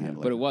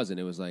 handle But it wasn't.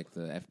 It was like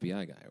the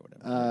FBI guy or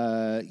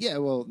whatever. Yeah,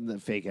 well, the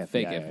fake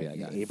FBI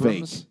guy.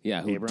 Abrams.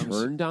 Yeah, who Abrams.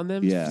 turned on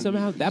them Yeah.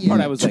 somehow. That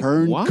part I was like,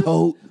 what?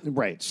 Turncoat.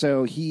 Right.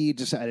 So he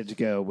decided to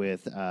go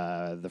with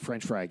the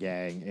French Fry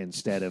Gang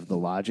instead of the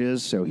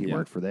Lodges. So he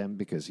worked for them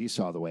because he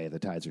saw the way the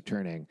tides are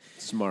turning.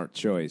 Smart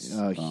choice.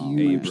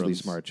 Hugely Abrams.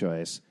 smart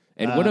choice.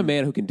 And what a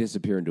man who can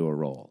disappear into a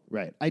role.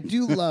 Right. I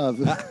do love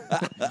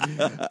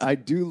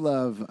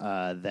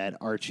that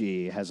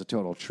Archie has a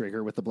total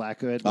trigger with the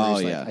Black Hood. where Oh,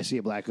 he's like, yeah. I see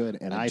a Black Hood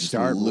and I just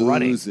start lose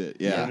running. it,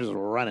 yeah. I'm just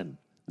running.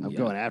 I'm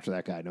going after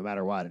that guy no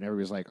matter what. And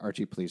everybody's like,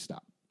 Archie, please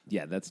stop.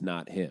 Yeah, that's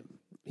not him.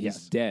 He's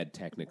Yes. dead,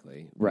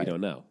 technically. Right. We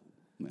don't know.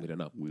 We don't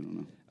know. We don't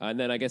know. And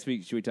then I guess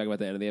should we talk about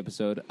the end of the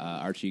episode?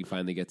 Archie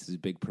finally gets his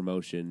big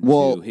promotion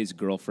Well- to his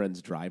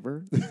girlfriend's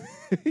driver.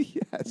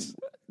 Yes.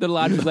 The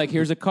lodge was like,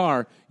 here's a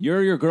car.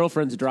 You're your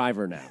girlfriend's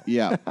driver now.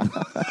 Yeah.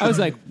 I was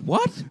like,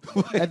 what?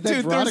 And then Dude,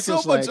 there's Veronica's so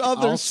much like,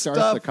 other I'll start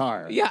stuff. the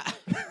car. Yeah.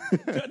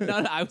 No,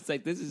 I was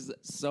like, this is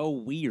so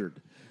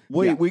weird.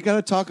 Wait, we got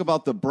to talk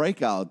about the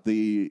breakout.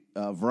 The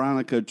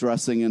Veronica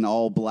dressing in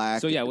all black.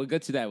 So, yeah, we'll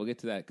get to that. We'll get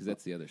to that because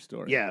that's the other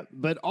story. Yeah,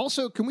 but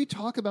also, can we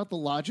talk about the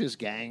Lodge's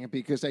gang?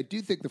 Because I do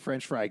think the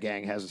French Fry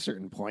Gang has a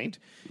certain point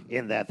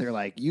in that they're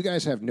like, you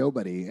guys have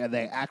nobody, and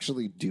they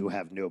actually do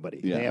have nobody.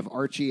 Yeah. They have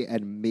Archie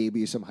and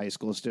maybe some high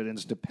school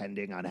students,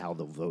 depending on how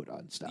they'll vote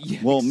on stuff.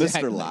 Yeah, Well,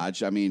 exactly. Mr.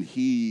 Lodge, I mean,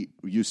 he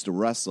used to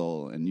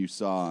wrestle, and you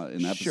saw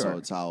in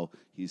episodes how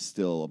he's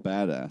still a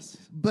badass.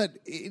 But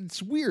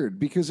it's weird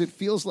because it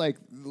feels like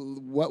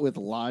what with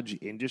Lodge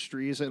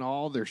Industries and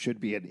all, there should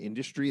be an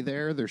industry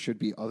there. There should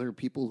be other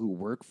people who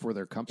work for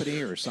their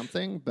company or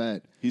something.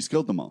 But He's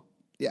killed them all.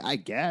 yeah, I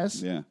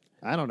guess. Yeah.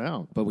 I don't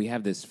know. But we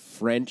have this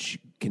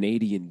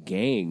French-Canadian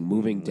gang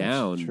moving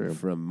down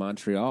from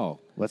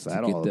Montreal. What's to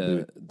that get all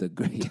the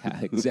yeah,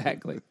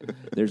 exactly.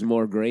 There's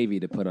more gravy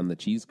to put on the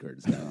cheese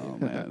curds now. Oh,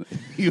 man.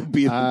 You'll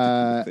be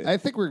I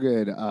think we're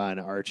good on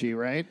Archie,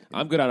 right?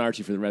 I'm good on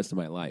Archie for the rest of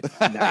my life.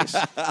 Nice.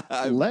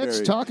 Let's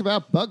very- talk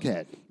about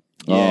Bughead.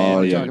 Oh,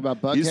 Wanna yeah. talk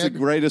about Bughead? He's the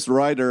greatest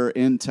writer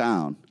in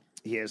town.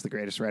 He is the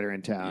greatest writer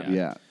in town.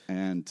 Yeah.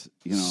 And,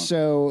 you know,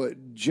 So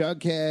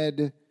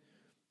Jughead,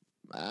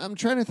 I'm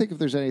trying to think if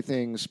there's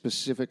anything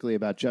specifically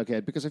about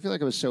Jughead because I feel like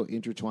it was so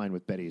intertwined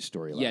with Betty's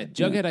storyline. Yeah,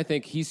 Jughead, I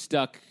think he's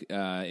stuck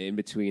in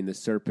between the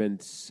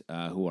serpents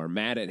who are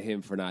mad at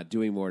him for not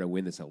doing more to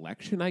win this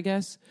election, I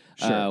guess.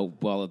 Sure.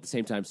 While at the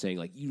same time saying,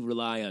 like, you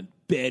rely on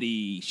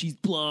Betty. She's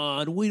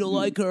blonde. We don't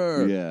like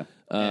her. Yeah.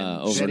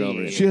 Over Betty and over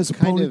again. She has a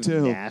kind of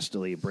ponytail.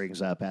 nastily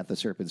brings up at the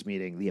Serpents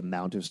meeting the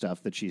amount of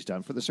stuff that she's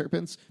done for the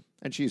Serpents,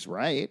 and she's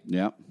right.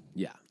 yeah.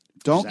 Yeah.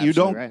 Don't absolutely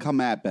don't right. come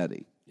at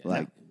Betty.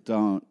 Like,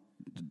 don't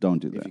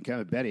do If you that. come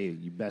at Betty,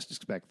 you best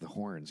expect the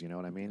horns. You know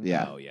what I mean?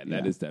 Yeah. Oh, yeah,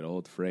 that is that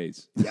old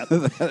phrase. That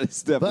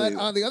is definitely.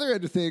 But on the other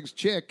end of things,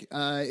 Chick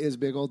is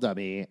big old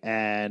dummy,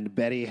 and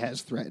Betty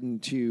has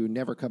threatened to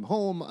never come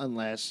home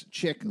unless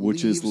Chick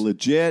which leaves. is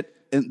legit.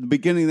 In the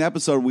beginning of the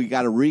episode, we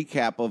got a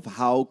recap of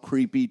how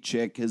creepy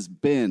Chick has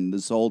been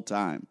this whole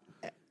time.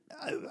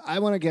 I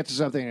want to get to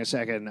something in a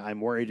second.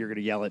 I'm worried you're going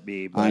to yell at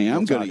me, but I am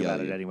we'll gonna talk yell about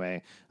at it you.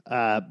 anyway.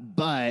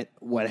 But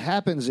what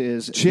happens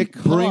is Chick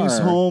the brings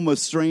car- home a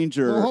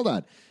stranger. Well, hold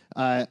on.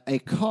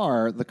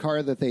 The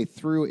car that they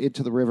threw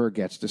into the river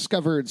gets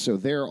discovered, so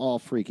they're all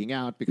freaking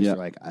out because Yeah. they're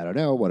like, I don't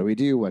know, what do we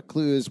do? What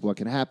clues? What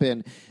can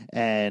happen?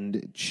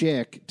 And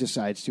Chick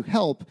decides to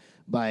help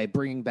by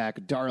bringing back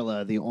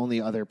Darla, the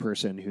only other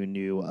person who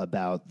knew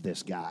about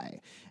this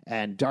guy.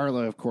 And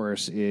Darla, of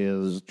course,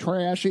 is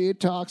trashy,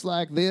 talks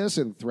like this,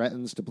 and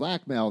threatens to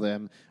blackmail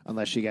them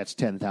unless she gets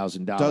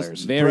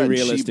 $10,000. Very She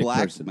realistic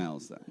person.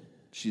 blackmails them.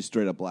 She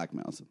straight up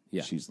blackmails them.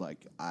 Yeah. She's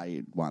like,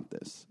 I want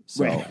this.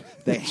 So Right.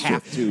 they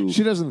have to.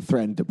 She doesn't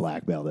threaten to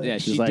blackmail them. Yeah,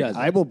 She's she like,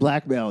 doesn't. I will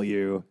blackmail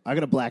you. I'm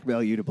going to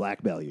blackmail you to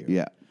blackmail you.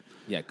 Yeah.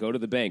 Yeah, go to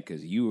the bank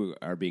because you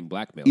are being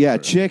blackmailed. Yeah,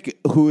 for- Chick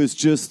who is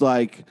just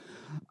like,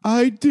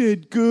 I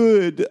did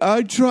good.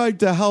 I tried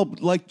to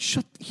help. Like,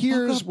 shut the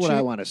Here's fuck up, what Chick.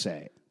 I want to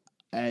say.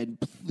 And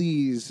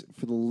please,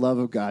 for the love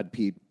of God,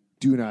 Pete,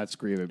 do not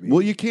scream at me.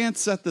 Well, you can't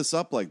set this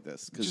up like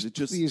this because it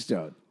just. please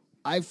don't.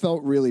 I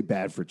felt really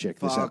bad for Chick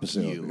this Fuck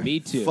episode. you. Me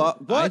too.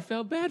 What? I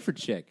felt bad for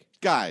Chick.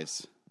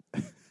 Guys,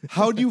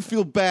 how do you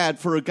feel bad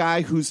for a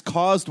guy who's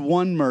caused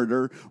one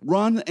murder,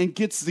 run and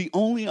gets the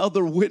only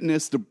other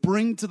witness to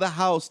bring to the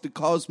house to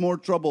cause more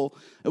trouble?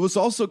 It was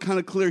also kind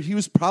of clear he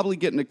was probably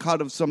getting a cut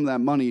of some of that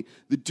money.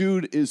 The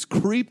dude is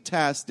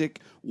creep-tastic.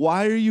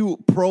 Why are you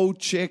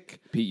pro-Chick?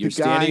 Pete, you're The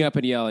guy- standing up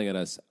and yelling at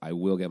us. I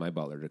will get my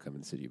butler to come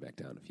and sit you back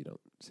down if you don't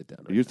sit down.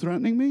 Are you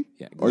threatening me?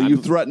 Yeah. Or are you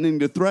I'm- threatening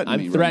to threaten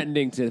me? I'm right?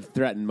 threatening to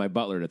threaten my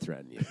butler to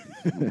threaten you.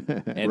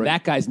 And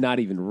that guy's not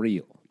even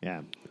real.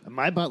 Yeah.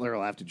 My butler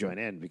will have to join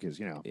in because,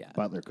 Yeah.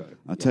 butler code.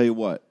 I'll tell you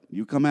what.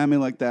 You come at me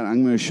like that,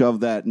 I'm going to shove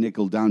that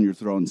nickel down your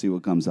throat and see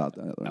what comes out.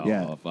 That way.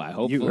 Yeah. if I-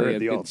 hopefully you heard it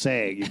the could- old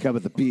saying, you come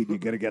at the Pete, you're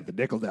going to get the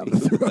nickel down the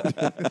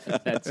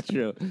throat. That's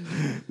true.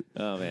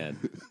 Oh, man.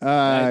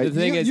 The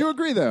thing is- you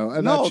agree, though,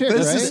 about No, Chick,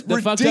 this right? is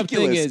The fucked up thing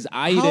ridiculous. is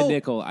I eat How- a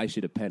nickel. I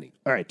should a penny.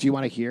 All right. Do you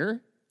want to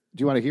hear?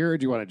 Do you want to hear, or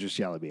do you want to just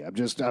yell at me? I'm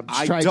just I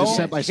trying to don't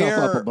set myself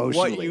up care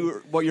emotionally.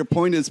 what your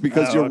point is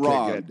because Oh, you're okay,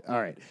 wrong. Good. All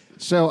right.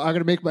 So I'm going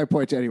to make my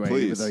point anyway, even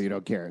Please. though you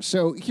don't care.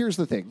 So here's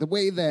the thing. The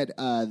way that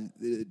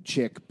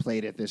Chick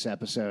played it this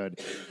episode,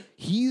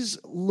 he's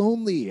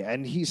lonely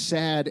and he's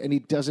sad and he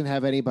doesn't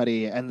have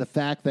anybody. And the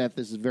fact that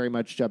this is very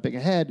much jumping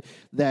ahead,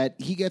 that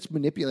he gets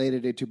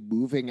manipulated into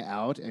moving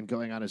out and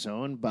going on his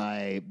own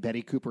by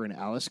Betty Cooper and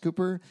Alice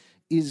Cooper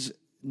is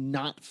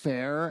not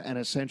fair and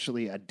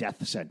essentially a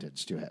death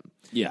sentence to him.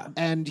 Yeah.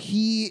 And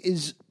he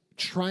is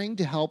trying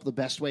to help the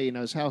best way he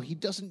knows how. He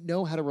doesn't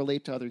know how to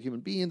relate to other human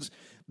beings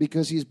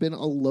because he's been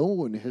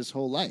alone his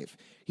whole life.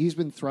 He's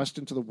been thrust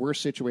into the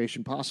worst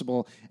situation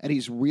possible, and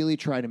he's really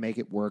trying to make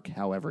it work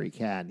however he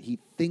can. He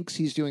thinks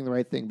he's doing the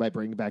right thing by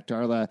bringing back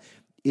Darla.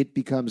 It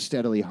becomes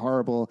steadily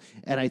horrible.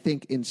 And I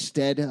think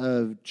instead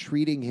of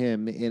treating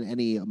him in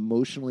any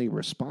emotionally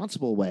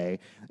responsible way,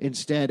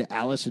 instead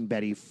Alice and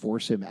Betty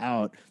force him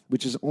out,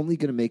 which is only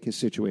going to make his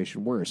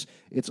situation worse.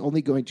 It's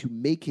only going to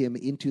make him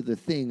into the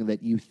thing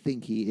that you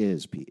think he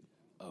is, Pete.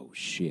 Oh,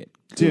 shit.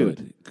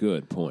 Dude.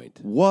 Good point.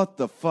 What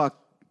the fuck?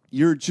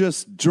 You're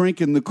just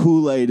drinking the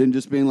Kool-Aid and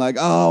just being like,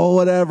 oh,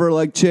 whatever,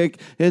 like Chick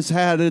has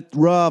had it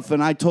rough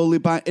and I totally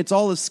buy. It's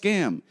all a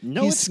scam.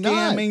 No, He's it's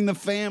not. scamming the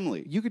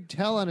family. You could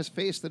tell on his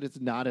face that it's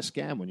not a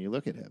scam when you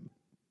look at him.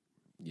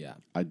 Yeah.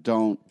 I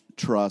don't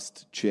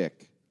trust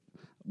Chick.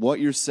 What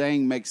you're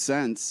saying makes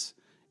sense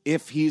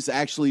if he's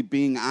actually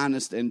being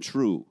honest and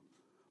true,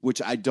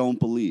 which I don't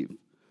believe.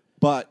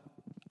 But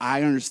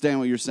I understand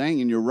what you're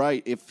saying, and you're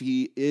right. If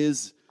he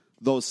is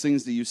those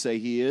things that you say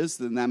he is,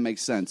 then that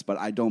makes sense. But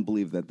I don't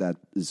believe that that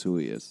is who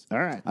he is. All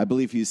right. I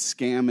believe he's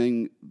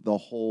scamming the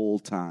whole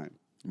time.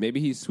 Maybe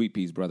he's Sweet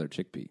Pea's brother,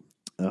 Chickpea.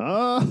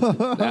 Oh,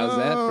 How's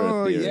that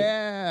for a theory?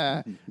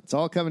 yeah. It's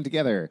all coming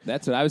together.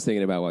 That's what I was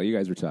thinking about while you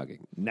guys were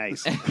talking.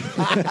 Nice.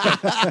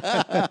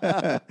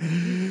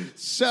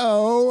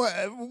 So,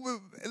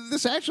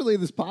 this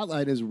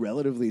plotline is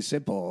relatively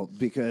simple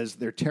because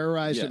they're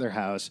terrorized in their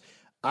house.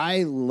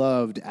 I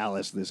loved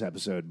Alice this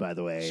episode, by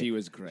the way. She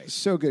was great.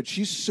 So good.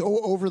 She's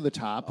so over the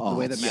top, the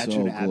way that so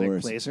Majid Avic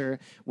glorious. plays her.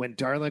 When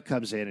Darla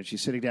comes in and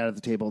she's sitting down at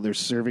the table, they're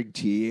serving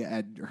tea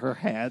and her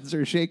hands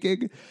are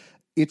shaking.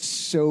 It's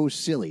so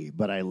silly,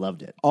 but I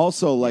loved it.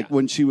 Also, like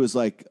when she was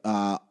like,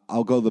 I'll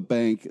go to the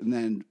bank, and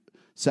then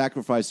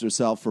sacrificed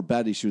herself for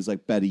Betty, she was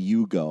like, Betty,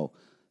 you go.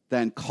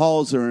 Then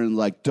calls her and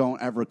like,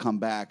 don't ever come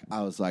back.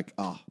 I was like,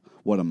 oh,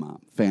 what a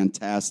mom.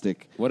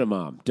 Fantastic. What a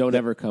mom. Don't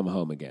ever come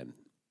home again.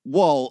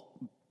 Well,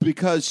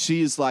 because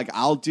she's like,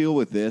 I'll deal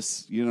with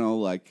this, you know,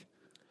 like.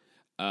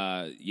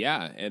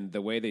 Yeah, and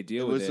the way they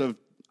deal with it.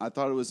 I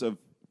thought it was a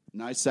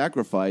nice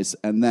sacrifice.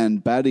 And then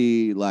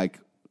Betty, like,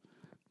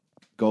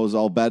 goes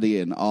all Betty,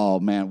 and oh,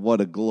 man,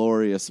 what a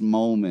glorious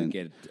moment.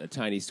 Get a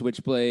tiny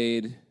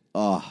switchblade.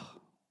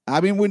 I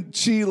mean, when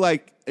she,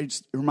 like,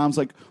 her mom's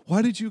like,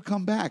 why did you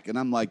come back? And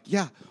I'm like,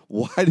 yeah,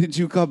 why did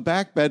you come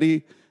back,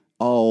 Betty?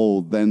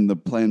 Oh, then the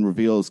plan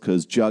reveals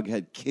because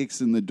Jughead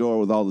kicks in the door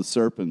with all the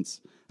serpents.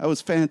 That was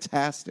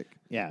fantastic.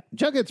 Yeah.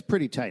 Jughead's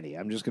pretty tiny.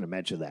 I'm just going to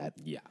mention that.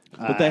 Yeah.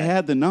 But they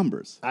had the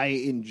numbers. I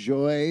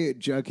enjoy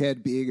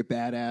Jughead being a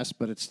badass,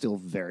 but it's still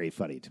very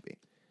funny to me.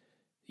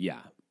 Yeah.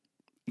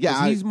 Yeah,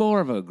 'Cause he's more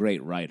of a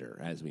great writer,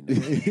 as we know.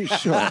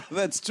 Sure.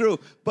 that's true.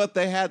 But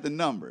they had the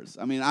numbers.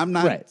 I mean, I'm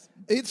not. Right.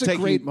 It's a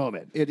taking- great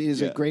moment. It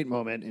is a Yeah. great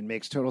moment. It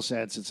makes total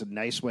sense. It's a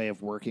nice way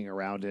of working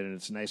around it, and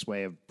it's a nice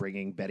way of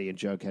bringing Betty and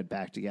Jughead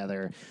back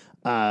together.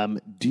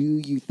 Do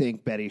you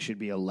think Betty should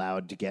be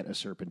allowed to get a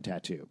serpent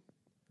tattoo?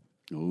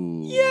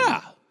 Ooh.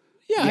 Yeah,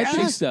 I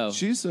think so.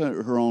 She's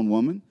her own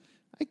woman.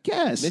 I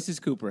guess.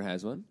 Mrs. Cooper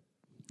has one.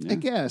 I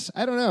guess.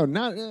 I don't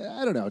know.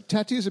 I don't know.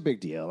 Tattoo's a big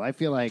deal. I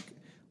feel like,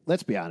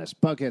 let's be honest,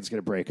 Buckhead's going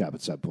to break up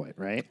at some point,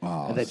 right?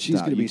 Oh, and then she's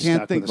stop. going to be You can't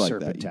stuck think with a like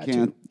serpent that.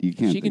 tattoo. You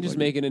can't. She can think just like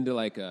make it into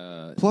like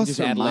a. Plus, just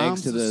her add legs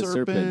mom's to a the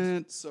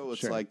serpent. so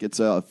it's Sure. like it's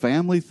a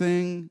family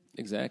thing.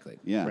 Exactly.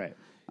 Yeah, Right.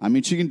 I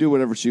mean, she can do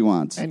whatever she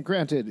wants. And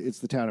granted, it's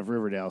the town of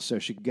Riverdale, so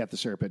she can get the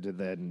serpent and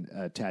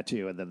then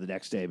tattoo, and then the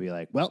next day be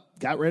like, well,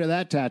 got rid of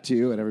that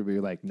tattoo, and everybody be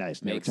like,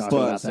 nice, never Makes talk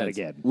total about that sense.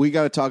 again. We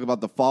got to talk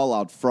about the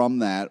fallout from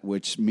that,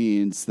 which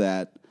means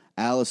that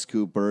Alice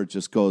Cooper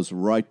just goes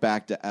right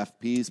back to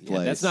FP's place.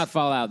 Yeah, that's not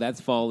fall out. That's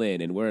fall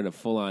in, and we're in a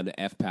full-on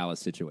F Palace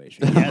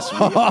situation. Yes, we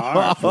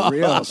are, for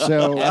real.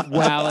 So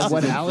Palace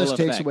what is in Alice full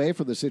takes effect. away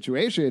from the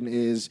situation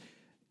is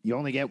you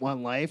only get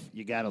one life.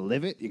 You got to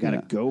live it. You got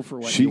to go for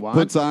what She you want.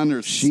 puts on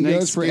her She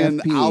goes for snakeskin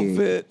FP.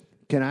 outfit.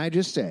 Can I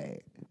just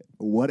say,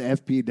 what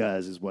FP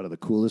does is one of the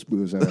coolest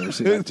moves I've ever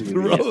seen on TV.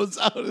 Throws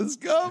out his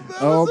gum. That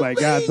Oh was my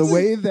god, amazing.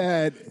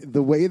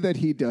 the way that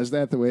he does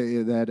that, the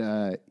way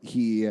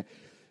that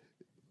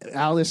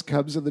Alice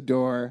comes in the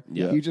door,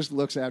 Yeah. he just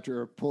looks after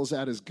her, pulls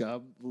out his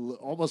gum,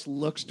 almost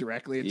looks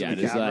directly into Yeah,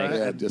 the just camera,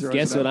 like, and throws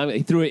guess it what? up.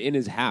 He threw it in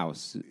his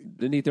house.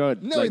 Didn't he throw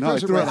it? No, he No, he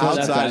throws it threw right it outside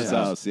outside his his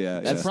house. house. Yeah,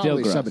 That's yeah. still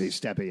Probably gross. somebody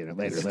stepping in it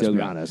later. Let's Still be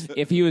gross. honest.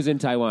 If he was in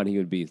Taiwan, he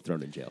would be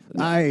thrown in jail for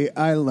that.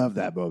 I love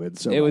that moment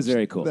so It was much.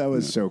 very cool. That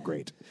was so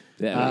great.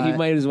 He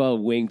might as well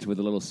have winked with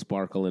a little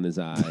sparkle in his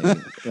eye.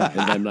 And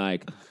then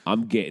like,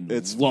 I'm getting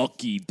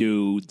lucky,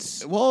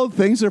 dudes. Well,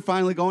 things are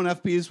finally going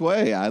FP's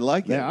way. I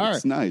like it. They are.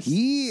 It's nice.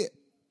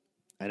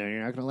 I know you're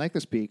not going to like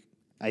this, Peak.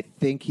 I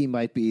think he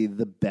might be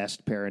the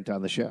best parent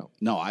on the show.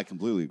 No, I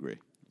completely agree.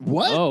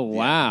 What? Oh,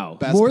 wow.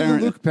 Best More parent.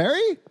 than Luke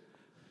Perry?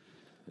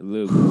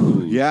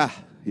 Luke. Yeah.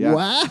 Yeah.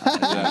 Wow.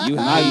 Yeah, you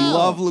I hate-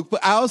 love Luke.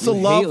 But I also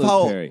You love hate Luke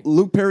how Perry.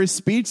 Luke Perry's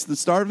speech, the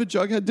start of it,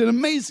 Jughead did an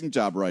amazing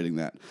job writing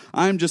that.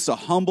 I'm just a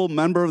humble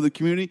member of the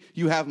community.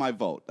 You have my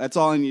vote. That's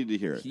all I needed to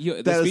hear.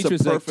 The That is speech a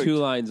was like perfect- 2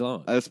 lines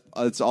long.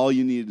 That's all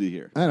you needed to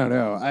hear. I don't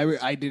know.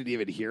 I didn't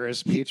even hear his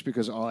speech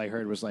because all I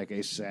heard was like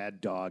a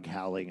sad dog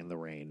howling in the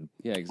rain.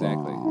 Yeah,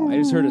 exactly. I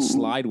just heard a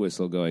slide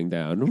whistle going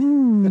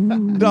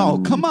down. No,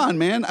 come on,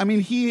 man. I mean,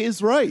 he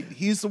is right.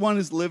 He's the one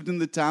who's lived in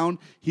the town.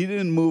 He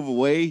didn't move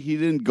away. He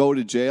didn't go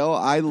to jail.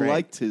 I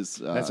liked his.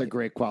 That's a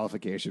great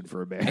qualification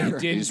for a mayor.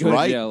 Did He's go to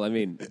right. jail. I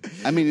mean,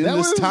 in That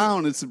this was-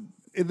 town, it's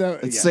Yeah.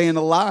 saying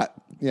a lot.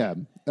 Yeah.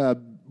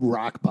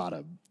 Rock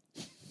bottom.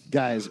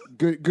 Guys,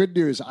 good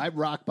news. I'm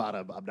rock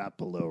bottom. I'm not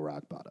below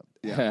rock bottom.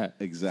 Yeah,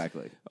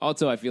 exactly.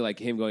 also, I feel like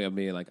him going up to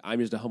me like, I'm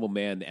just a humble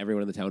man.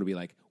 Everyone in the town would be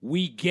like,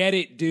 we get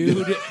it,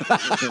 dude.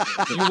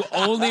 You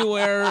only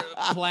wear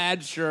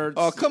plaid shirts.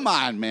 Oh, come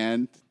on,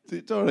 man.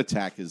 Don't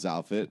attack his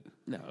outfit.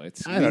 No,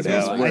 it's I don't He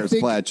know. wears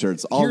plaid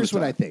shirts all Here's the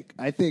time. what I think.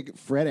 I think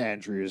Fred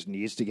Andrews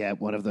needs to get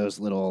one of those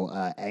little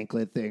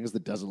anklet things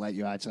that doesn't let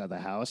you outside the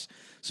house,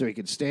 so he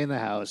can stay in the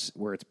house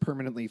where it's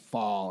permanently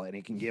fall, and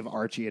he can give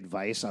Archie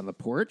advice on the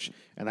porch,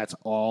 and that's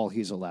all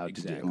he's allowed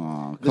to do.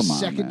 Aw, The come on,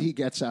 second man. he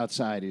gets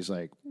outside, he's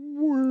like,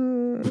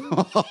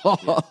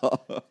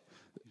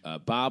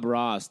 Bob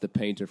Ross, the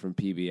painter from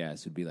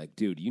PBS, would be like,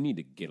 dude, you need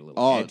to get a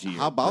little Oh, edgier.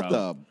 how about bro.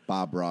 the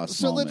Bob Ross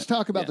so moment? let's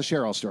talk about Yeah. the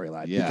Cheryl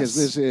storyline, Yes. because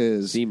this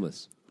is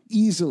Seamless.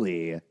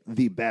 easily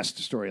the best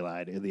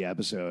storyline in the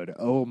episode.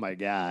 Oh my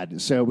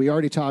God. So we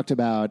already talked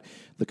about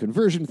the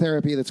conversion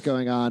therapy that's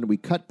going on. We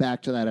cut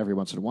back to that every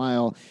once in a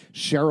while.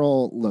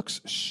 Cheryl looks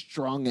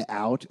strung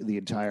out the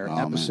entire Oh,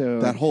 man.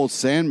 episode. That whole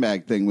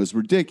sandbag thing was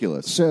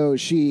ridiculous. So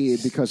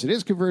because it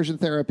is conversion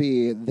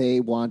therapy, they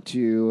want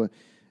to.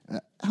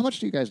 How much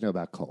do you guys know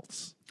about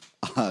cults?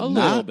 A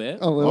little bit.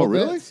 A little Oh,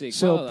 really? bit.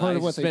 So part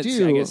of what they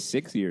do. I guess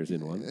 6 years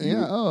in one.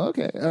 Yeah. Oh,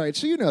 okay. All right.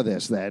 So you know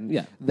this then.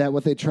 Yeah. That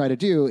what they try to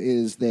do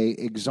is they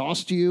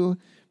exhaust you.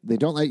 They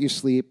don't let you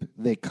sleep.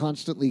 They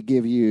constantly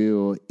give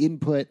you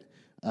input.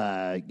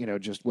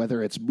 Just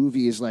whether it's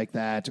movies like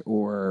that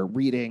or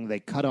reading, they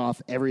cut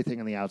off everything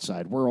in the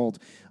outside world.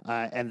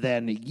 And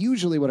then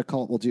usually what a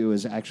cult will do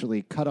is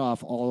actually cut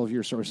off all of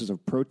your sources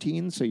of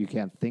protein so you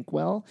can't think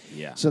well.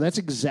 Yeah. So that's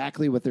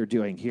exactly what they're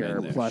doing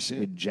here, plus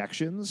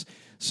injections.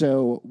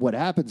 So what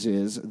happens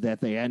is that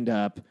they end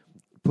up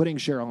putting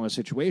Cheryl in a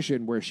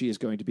situation where she is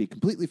going to be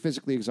completely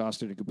physically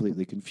exhausted and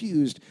completely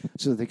confused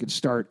so that they can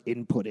start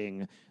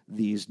inputting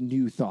these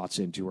new thoughts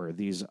into her,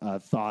 these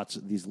thoughts,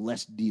 these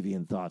less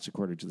deviant thoughts,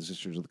 according to the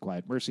Sisters of the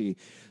Quiet Mercy.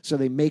 So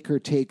they make her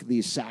take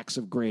these sacks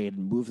of grain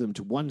and move them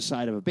to one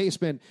side of a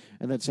basement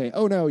and then say,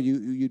 oh, no,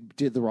 you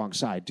did the wrong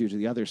side, due to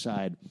the other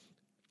side.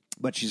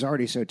 But she's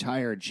already so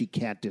tired, she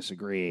can't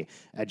disagree,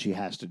 and she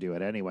has to do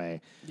it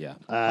anyway. Yeah.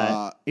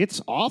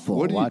 It's awful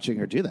what do you- watching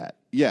her do that.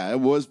 Yeah, it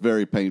was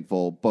very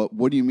painful. But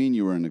what do you mean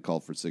you were in a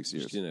cult for 6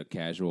 years? Just in a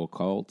casual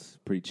cult,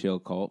 pretty chill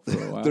cult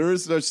for a while. There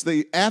is such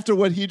thing. After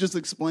what he just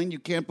explained, you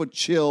can't put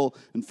chill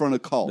in front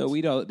of cult. No,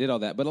 we did all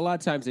that. But a lot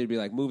of times they'd be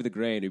like, move the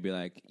grain. We'd be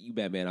like, you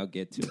bet, man, I'll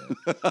get to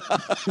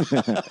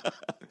it.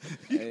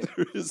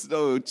 There is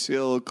no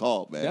chill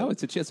cult, man. No,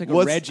 it's like a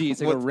What's- Reggie.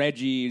 It's like a what-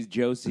 Reggie,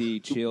 Josie,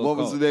 chill What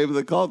was cult. the name of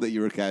the cult that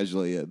you were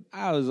casually in?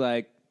 I was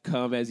like,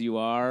 come as you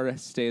are,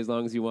 stay as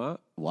long as you want.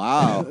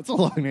 Wow. That's a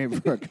long name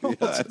for a cult.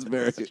 That's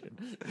very.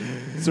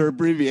 Is there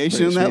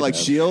abbreviation in Pretty that? sweet, Like though.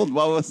 SHIELD?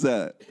 What was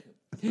that?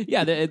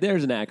 Yeah,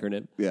 there's an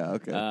acronym. Yeah,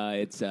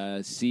 okay. It's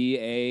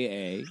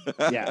CAA.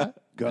 Yeah,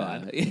 go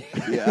on.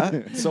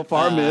 Yeah. So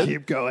far, mid.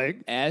 Keep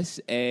going.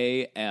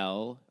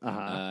 SALAYW.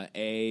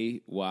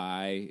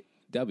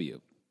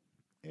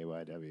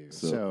 AYW.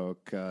 So,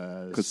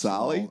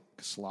 Kasali?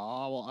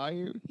 Kaslaw, are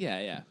you?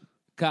 Yeah.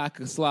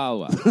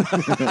 Kakaslawa.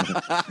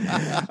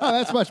 Oh,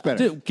 that's much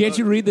better. Dude, can't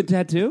you read the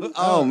tattoo?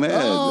 Oh, man.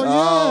 Oh, yeah.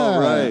 Oh,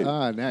 right.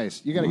 Oh,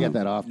 nice. You got to get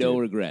that off. No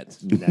dude.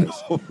 regrets.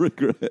 Nice. No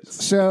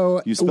regrets.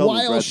 So You spelled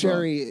while regrets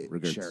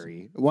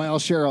wrong. while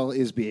Cheryl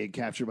is being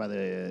captured by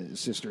the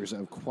Sisters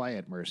of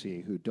Quiet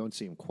Mercy, who don't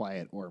seem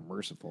quiet or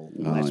merciful,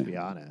 let's be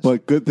honest.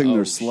 But good thing Oh,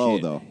 they're slow,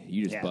 shit. though.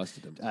 You just Yeah.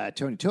 busted him.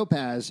 Tony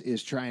Topaz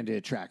is trying to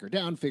track her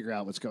down, figure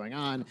out what's going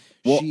on.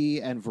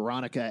 She and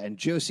Veronica and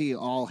Josie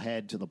all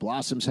head to the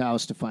Blossoms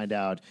house to find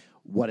out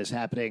what is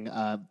happening.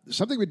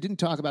 Something we didn't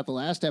talk about the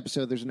last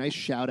episode, there's a nice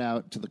shout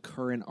out to the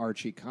current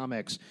Archie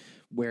comics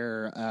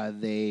where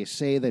they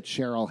say that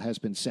Cheryl has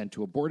been sent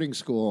to a boarding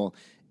school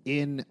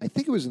I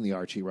think it was in the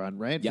Archie run,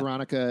 right? Yeah.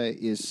 Veronica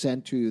is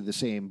sent to the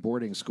same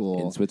boarding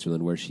school In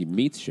Switzerland, where she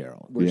meets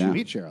Cheryl. where she Yeah.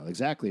 meets Cheryl.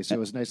 Exactly. So it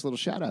was a nice little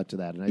shout out to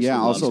that. A nice Yeah,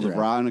 little also Easter the egg.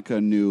 Veronica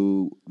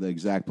knew the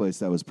exact place.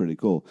 That was pretty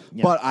cool.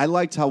 But I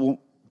liked how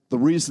the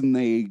reason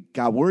they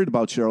got worried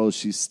about Cheryl is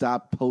she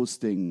stopped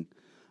posting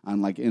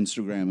on like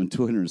Instagram and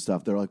Twitter and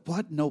stuff. They're like,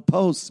 what? No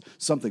posts?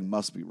 Something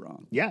must be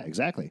wrong. Yeah,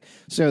 exactly.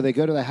 So they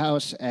go to the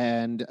house,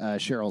 and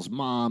Cheryl's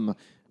mom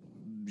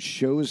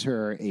shows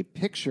her a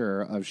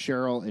picture of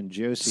Cheryl and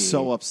Josie.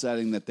 So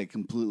upsetting that they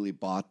completely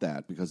bought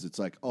that because it's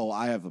like, oh,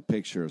 I have a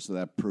picture, so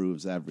that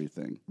proves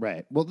everything.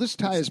 Right. Well, this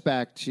ties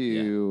back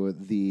to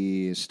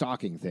the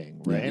stalking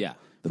thing, right? Yeah.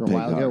 From a pig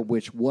while ago, heart.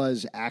 which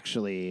was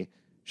actually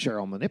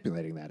Cheryl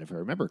manipulating that, if I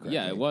remember correctly.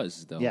 Yeah, it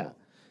was. Yeah.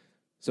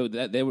 So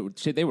that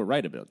they were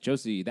right about it.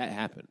 Josie. That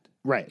happened.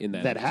 Right. In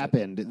that episode.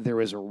 happened. There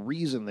was a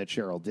reason that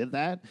Cheryl did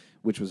that,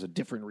 which was a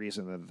different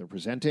reason that they're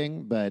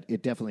presenting, but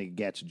it definitely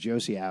gets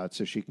Josie out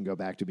so she can go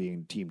back to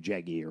being Team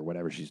Jeggy or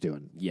whatever she's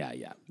doing. Yeah.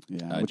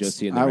 Yeah,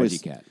 Josie and the I Reggie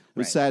was, cat. It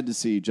was sad to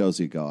see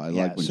Josie go. I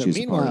like when so she's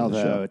a part meanwhile, of the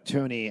though, show.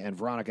 Tony and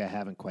Veronica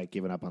haven't quite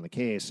given up on the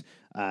case,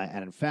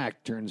 and in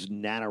fact, turns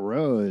Nana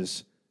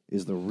Rose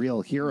is the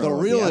real hero. The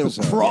of real the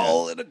episode.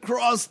 crawling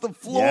across the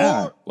floor.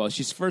 Yeah. Well,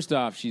 she's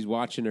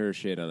watching her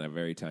shit on a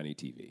very tiny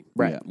TV.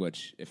 Right. Yeah.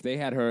 Which, if they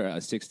had her a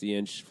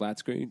 60-inch flat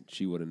screen,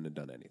 she wouldn't have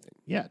done anything.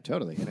 Yeah,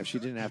 totally. And if she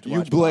didn't have to You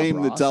watch blame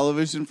Bob the Ross,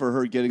 television for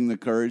her getting the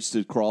courage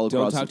to crawl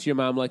Don't across. talk to your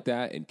mom like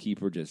that, and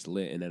keep her just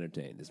lit and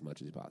entertained as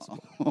much as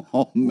possible.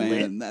 Oh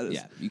man, that is.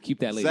 Yeah, you keep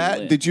that Is lady that,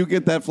 lit. did you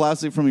get that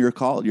Flossie from your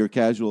call, your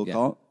casual Yeah.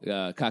 call?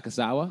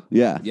 Kakasawa?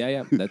 Yeah.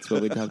 Yeah. That's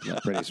what we talked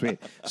about. pretty sweet.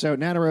 So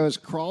Nana Rose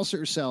crawls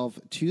herself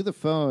to the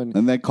phone.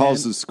 And then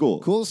calls the school.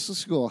 Calls the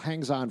school,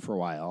 hangs on for a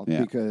while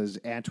Yeah. because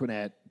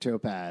Antoinette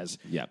Topaz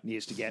Yep.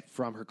 needs to get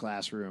from her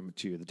classroom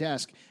to the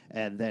desk.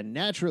 And then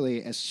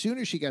naturally, as soon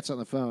as she gets on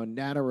the phone,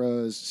 Nana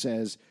Rose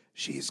says,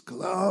 she's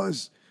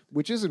close,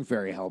 which isn't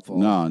very helpful.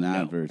 No,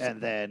 not very.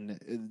 And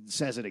then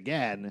says it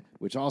again,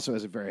 which also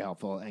isn't very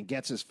helpful, and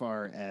gets as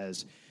far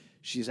as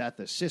she's at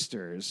the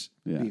sisters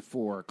Yeah.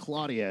 before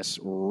Claudius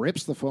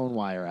rips the phone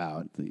wire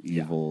out. The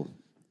evil.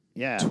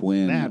 Yeah.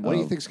 Twin Matt, what do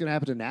you of- think's going to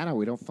happen to Nana?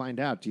 We don't find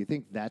out. Do you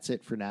think that's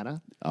it for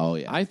Nana? Oh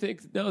yeah. I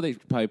think, no, they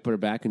probably put her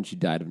back and she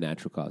died of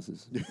natural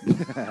causes.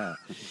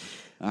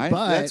 But-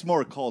 that's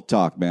more cult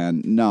talk,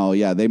 man. No,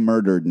 yeah, they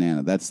murdered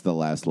Nana. That's the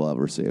last we'll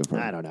ever see of her.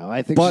 I don't know.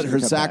 I think But she's her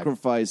gonna come back.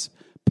 sacrifice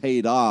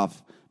paid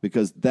off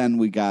because then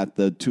we got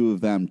the two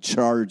of them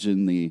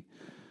charging the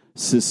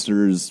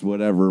sisters,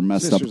 whatever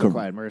messed Sisters up. of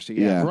Quiet Mercy.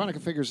 Yeah. Veronica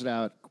figures it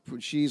out.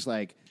 She's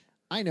like,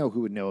 I know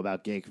who would know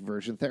about gay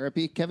conversion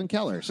therapy, Kevin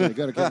Keller. So they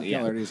go to Kevin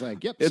Keller, and he's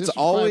like, yep, It's Sisters of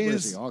Quiet always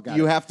Mercy, all got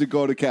you it. have to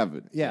go to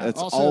Kevin. Yeah, it's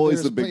also,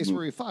 always there's the a big place move.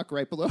 where we fuck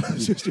right below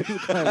Sisters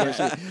of Quiet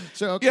Mercy.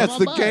 So Yeah, come it's on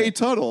the by. gay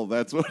tunnel.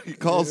 That's what he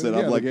calls it. Yeah,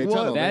 I'm the like, gay what?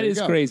 tunnel. That there you is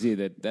go. crazy.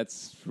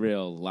 That's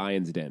real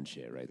Lion's Den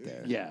shit right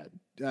there. Yeah,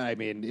 I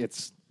mean,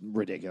 it's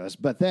ridiculous.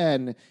 But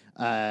then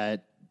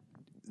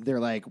they're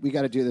like, we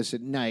got to do this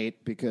at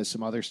night because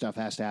some other stuff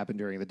has to happen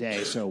during the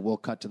day. So we'll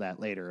cut to that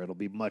later. It'll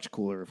be much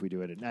cooler if we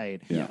do it at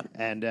night. Yeah.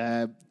 And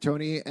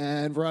Tony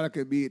and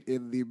Veronica meet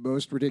in the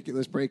most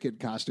ridiculous break-in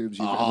costumes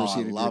you've ever seen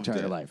in your loved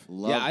entire it. life.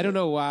 Loved Yeah, I don't it.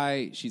 know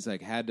why she's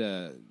like had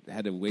to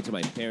wait till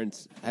my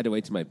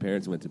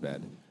parents went to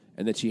bed,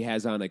 and then she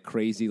has on a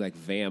crazy like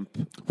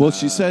vamp. Well,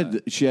 she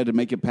said she had to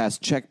make it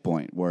past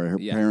checkpoint where her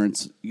Yeah.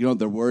 parents,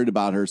 they're worried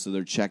about her, so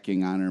they're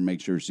checking on her,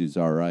 make sure she's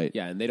all right.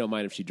 Yeah, and they don't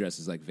mind if she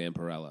dresses like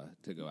Vampirella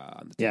to go out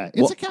on the. Yeah,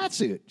 it's a cat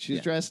suit.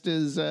 She's dressed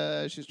as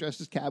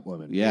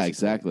Catwoman. Yeah, basically.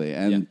 exactly.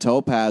 And Yeah.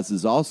 Topaz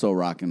is also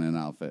rocking an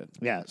outfit.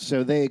 Yeah,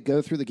 so they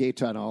go through the gate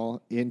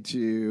tunnel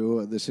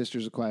into the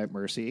Sisters of Quiet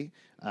Mercy.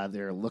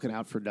 They're looking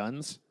out for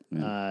nuns,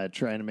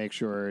 trying to make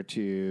sure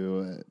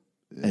to.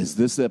 Is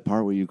this that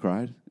part where you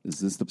cried? Is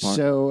this the part?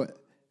 So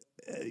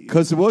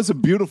Because it was a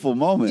beautiful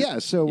moment. yeah,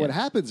 so what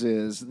happens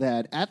is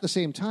that at the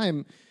same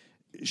time,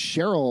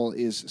 Cheryl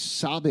is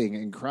sobbing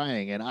and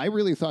crying, and I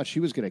really thought she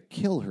was going to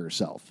kill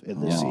herself in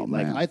this scene.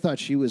 Like man. I thought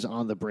she was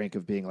on the brink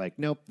of being like,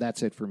 "Nope,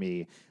 that's it for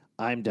me.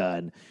 I'm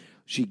done."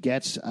 She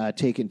gets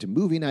taken to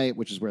movie night,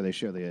 which is where they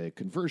show the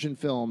conversion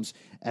films.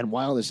 And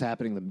while this is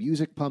happening, the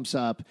music pumps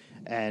up,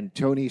 and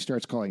Tony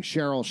starts calling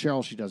Cheryl.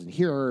 Cheryl, she doesn't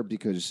hear her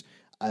because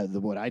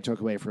what I took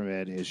away from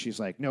it is she's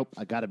like, nope,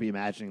 I got to be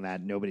imagining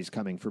that. Nobody's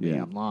coming for me.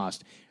 Yeah. I'm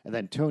lost. And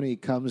then Tony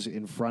comes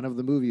in front of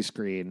the movie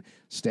screen,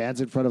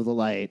 stands in front of the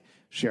light.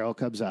 Cheryl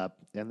comes up,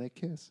 and they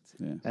kiss.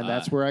 Yeah. And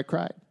that's where I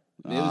cried.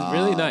 It was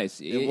really nice.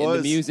 it And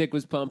was. the music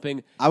was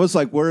pumping. I was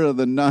like, where are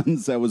the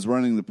nuns that was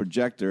running the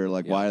projector?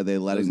 Like, why are they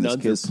Those letting this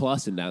nuns kiss? are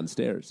plussing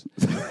downstairs.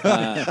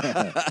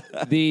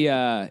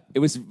 It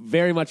was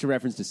very much a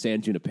reference to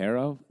San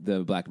Junipero,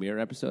 the Black Mirror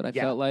episode. I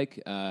felt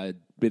like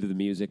bit of the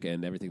music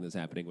and everything that's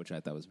happening, which I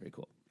thought was very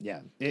cool. Yeah,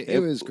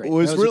 it was great. It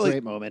was that was really a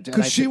great moment. And I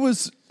because she think-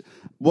 was.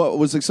 What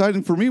was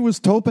exciting for me was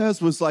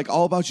Topaz was like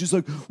all about. She's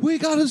like, we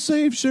gotta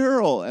save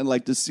Cheryl, and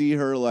like to see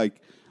her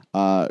like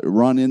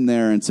run in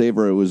there and save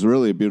her. It was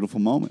really a beautiful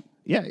moment.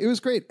 Yeah, it was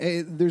great.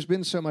 There's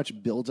been so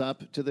much build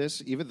up to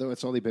this, even though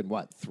it's only been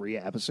 3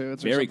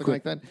 episodes or Very something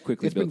quick- like that.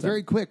 quickly It's been built up.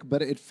 very quick,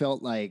 but it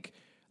felt like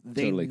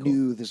they Totally cool.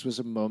 knew this was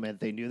a moment.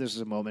 They knew this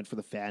was a moment for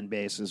the fan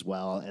base as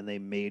well, and they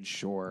made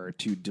sure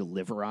to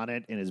deliver on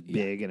it in as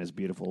big and as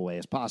beautiful a way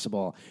as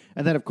possible.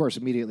 And then, of course,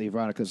 immediately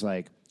Veronica's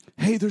like,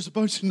 Hey, there's a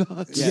bunch of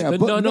nuns. Yeah, the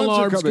but nun nuns are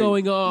alarm's coming.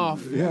 going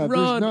off. Yeah,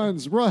 Run. there's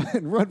nuns.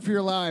 Run for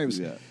your lives.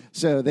 Yeah.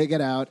 So they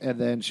get out, and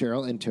then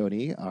Cheryl and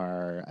Tony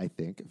are, I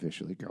think,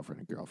 officially girlfriend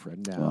and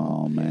girlfriend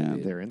now. Oh,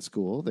 man. They're in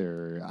school.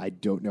 I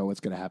don't know what's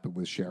going to happen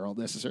with Cheryl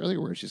necessarily,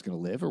 where she's going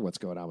to live, or what's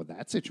going on with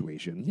that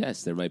situation.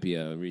 Yes, there might be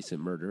a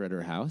recent murder at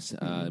her house,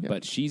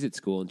 but she's at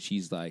school, and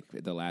she's like,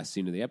 at the last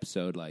scene of the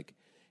episode, like,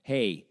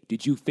 hey,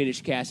 did you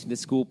finish casting the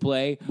school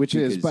play? Which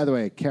is, Because- by the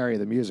way, Carrie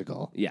the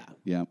musical. Yeah.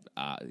 Yeah.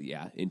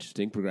 Yeah,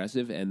 interesting,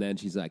 progressive. And then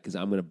she's like, because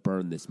I'm going to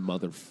burn this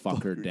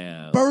motherfucker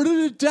down.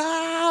 Burning it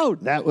down.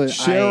 That was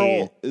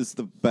Cheryl is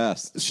the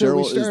best. So Cheryl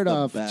we is started the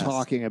off best.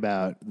 talking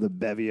about the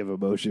bevy of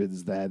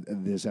emotions that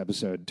this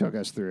episode took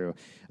us through.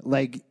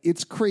 Like,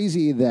 it's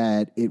crazy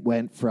that it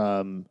went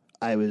from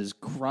I was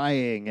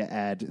crying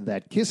at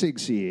that kissing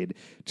scene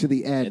to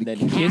the end. And then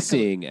cackling.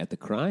 kissing at the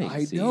crying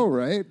I scene. know,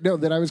 right? No,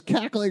 that I was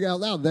cackling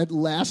out loud. That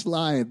last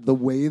line, the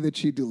way that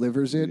she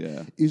delivers it,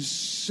 is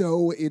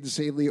so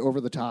insanely over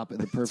the top in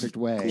the perfect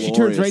way. She turns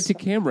Glorious. right to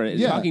camera and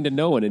Yeah. talking to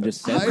no one and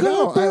just says, I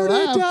know. I burn it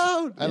laughed.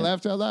 down. I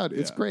laughed out loud.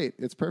 It's great.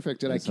 It's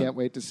perfect, and I can't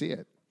wait to see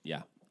it.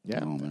 yeah.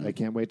 Yeah, Oh, man. I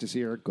can't wait to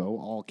see her go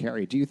all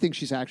Carrie. Do you think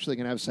she's actually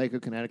going to have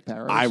psychokinetic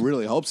powers? I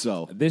really hope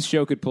so. This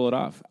show could pull it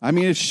off. I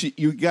mean,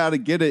 you got to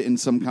get it in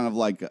some kind of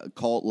like a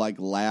cult like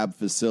lab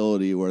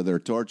facility where they're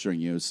torturing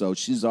you. So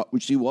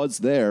she was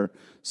there,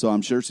 so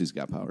I'm sure she's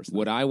got powers.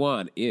 What I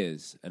want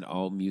is an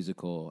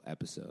all-musical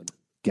episode.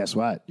 Guess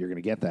what? You're going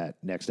to get that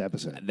next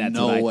episode. That's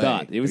No what I way.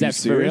 thought. It was Are you that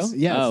for real? serious?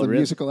 Yeah, it's oh, the really?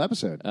 musical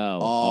episode. Oh,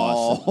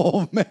 awesome.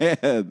 Oh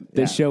man,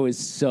 This show is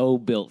so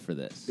built for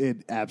this.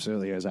 It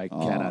absolutely is. I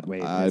cannot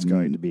wait. It's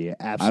going to be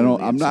absolutely. I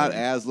don't. I'm not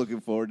insane. as looking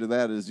forward to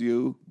that as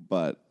you,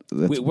 but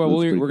that's, We're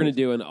pretty going to cool.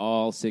 do an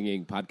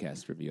all-singing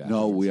podcast review.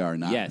 No, afterwards. we are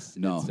not. Yes.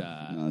 no, it's,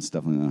 no, that's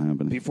definitely not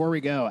happening. Before we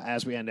go,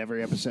 as we end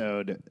every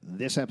episode,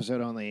 this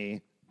episode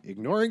only,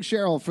 ignoring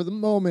Cheryl for the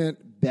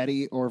moment,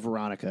 Betty or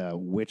Veronica,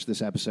 which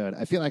this episode?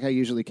 I feel like I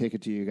usually kick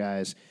it to you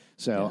guys,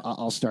 so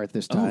I'll start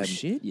this time.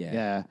 shit, yeah.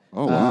 Yeah.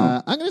 Oh,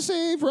 wow. I'm going to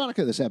say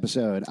Veronica this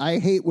episode. I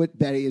hate what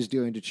Betty is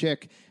doing to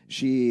Chick.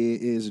 She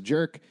is a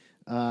jerk.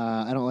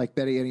 I don't like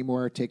Betty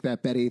anymore. Take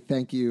that, Betty.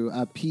 Thank you.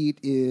 Pete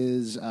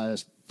is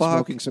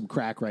smoking some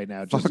crack right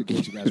now, just in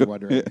case you guys are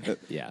wondering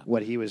Yeah.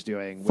 what he was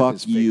doing with Fuck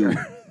his you.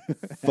 finger.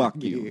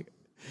 Fuck you.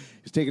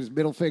 He's taking his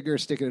middle finger,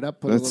 sticking it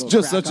up, putting That's a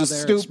little just crack such a on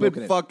there, and stupid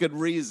smoking it. fucking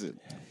reason.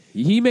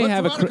 He may But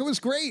have Veronica a... was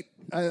great.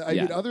 I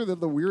Yeah. mean, other than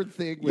the weird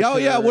thing. With Oh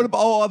yeah. her- What about?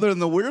 Oh, other than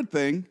the weird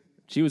thing,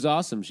 She was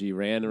awesome. She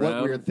ran around.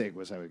 what weird thing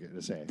was I going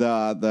to say?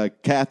 the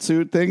cat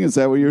suit thing. Is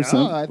that what you're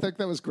saying? No, I think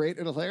that was great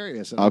and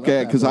hilarious. And I love Okay,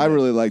 that because I moment.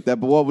 really like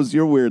that. But what was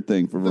your weird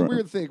thing for The Veronica?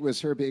 weird thing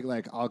was her being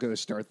like, "I'll go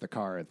start the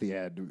car at the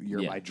end. You're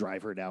Yeah. my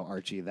driver now,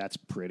 Archie." That's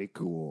pretty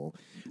cool.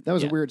 That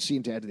was a Yeah. weird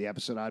scene to end the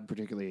episode on,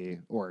 particularly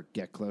or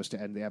get close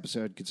to end the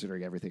episode,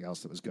 considering everything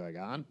else that was going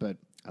on. But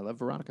I love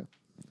Veronica.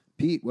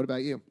 Pete, what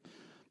about you?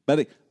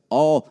 Betty,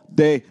 all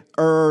day,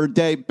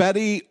 day.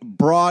 Betty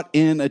brought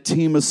in a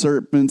team of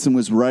serpents and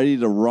was ready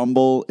to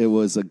rumble. It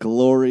was a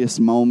glorious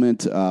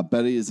moment.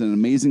 Betty is an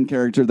amazing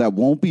character that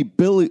won't be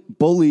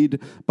bullied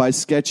by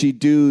sketchy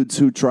dudes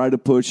who try to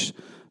push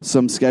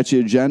some sketchy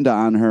agenda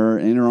on her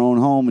in her own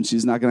home, and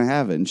she's not going to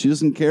have it. And she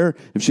doesn't care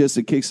if she has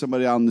to kick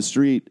somebody out on the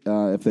street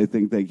if they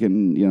think they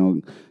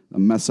can,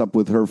 mess up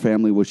with her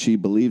family, what she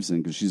believes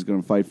in, because she's going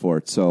to fight for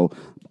it. So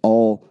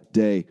all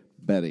day,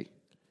 Betty.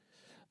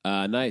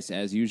 Nice.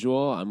 As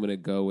usual, I'm going to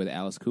go with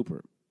Alice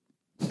Cooper.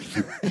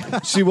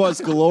 She was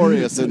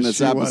glorious in this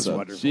She was episode.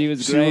 wonderful. She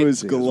was She great.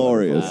 was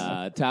glorious.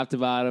 Top to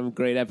bottom,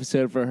 great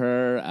episode for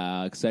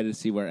her. Excited to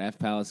see where F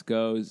Palace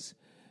goes.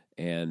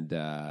 And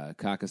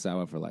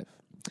Kakasawa for life.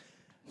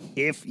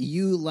 If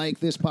you like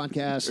this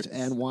podcast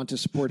and want to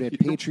support it,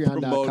 promoting a cult,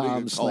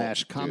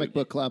 patreon.com/comic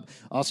book club.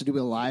 Also do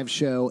a live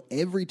show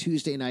every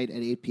Tuesday night at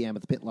 8 p.m.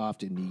 at the Pit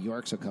Loft in New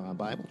York. So come on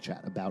by. We'll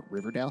chat about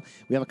Riverdale.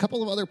 We have a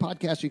couple of other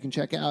podcasts you can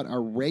check out.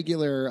 Our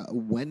regular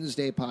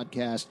Wednesday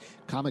podcast,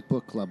 Comic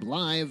Book Club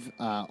Live.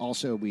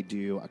 Also, we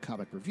do a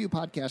comic review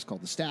podcast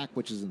called The Stack,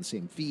 which is in the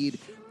same feed.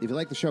 If you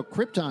like the show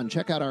Krypton,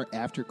 check out our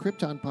After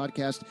Krypton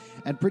podcast.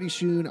 And pretty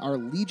soon, our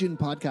Legion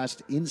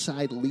podcast,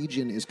 Inside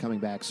Legion, is coming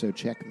back. So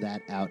check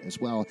that out as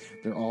well.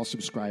 They're all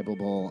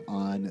subscribable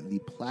on the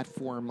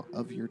platform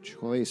of your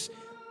choice.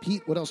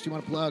 Pete, what else do you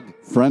want to plug?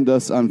 Friend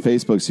us on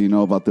Facebook so you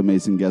know about the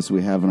amazing guests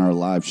we have in our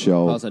live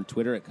show. Follow us on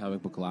Twitter at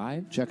Comic Book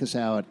Live. Check us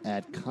out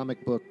at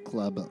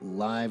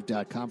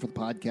comicbookclublive.com for the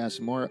podcast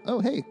and more. Oh,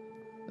 hey,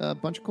 a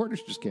bunch of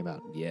quarters just came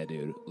out. Yeah,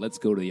 dude. Let's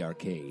go to the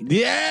arcade.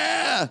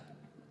 Yeah!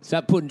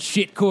 Stop putting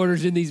shit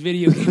quarters in these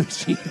video game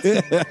machines.